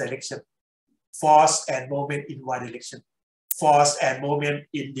x direction, force and moment in y direction, force and moment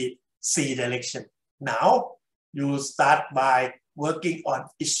in the c direction. Now, you start by working on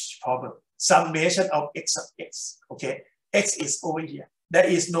each problem. Summation of x of x. Okay, x is over here. There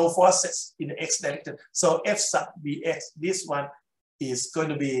is no forces in the x direction. So f sub bx, this one is going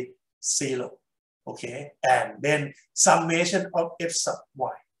to be 0. Okay, and then summation of f sub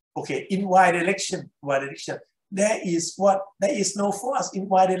y. Okay, in y direction, there is what? There is no force in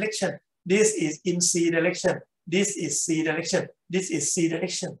y direction. This is in c direction. This is c direction. This is c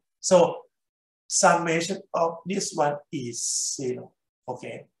direction. So summation of this one is 0.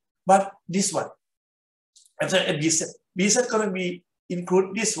 Okay, but this one, bz going to be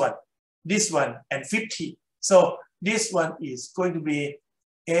include this one, and 50. So this one is going to be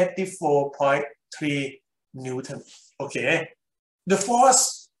 84.3 Newton. Okay, the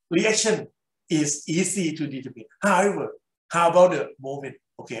force reaction is easy to determine. However, how about the moment?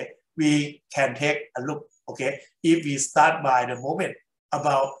 Okay, we can take a look. Okay, if we start by the moment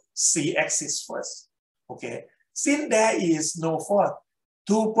about c-axis first. Okay, since there is no force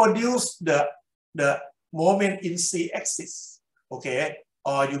to produce the moment in c-axis. Okay,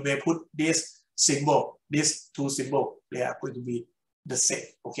 or you may put this symbol, these 2 symbols, they are going to be the same.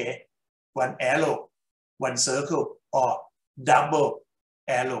 Okay, one arrow, one circle, or double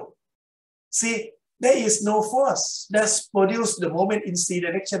arrow. See, there is no force that's produced the moment in c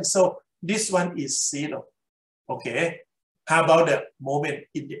direction. So this one is 0. Okay, how about the moment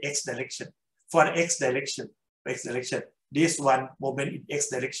in the x direction? For the x direction, this one moment in x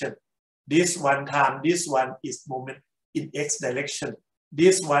direction. This one time, this one is moment in x direction.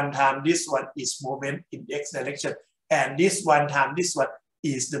 This one time, this one is moment in x direction. and this one time this one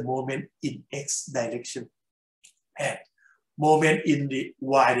is the moment in x direction, and moment in the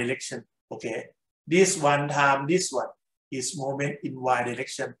y direction. Okay, this one time this one is moment in y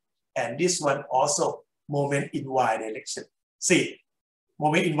direction, and this one also moment in y direction. See,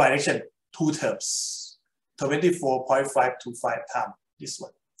 moment in y direction, two terms, 24.525 times this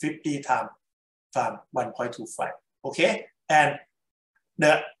one, 50 times 1.25. Okay, and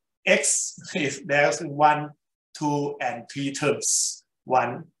the x is there's 1, 2, and 3 terms.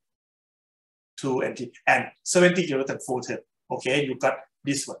 1, 2, and 3, and 70 kilonewton 4 terms. Okay, you got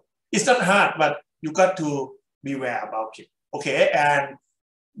this one. It's not hard, but you got to beware about it. Okay, and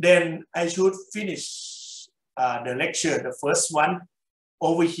then I should finish the lecture, the first one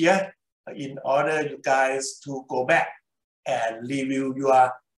over here, in order you guys to go back and review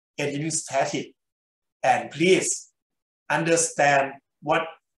your engineering static, and please understand what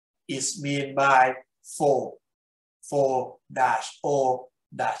is mean by 4-O-H.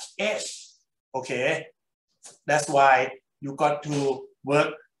 Okay, that's why you got to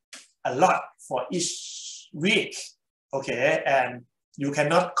work a lot for each week. Okay, and you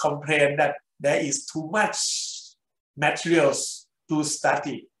cannot complain that there is too much materials to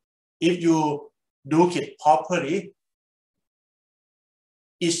study. If you do it properly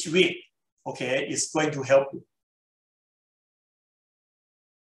each week, okay, it's going to help you.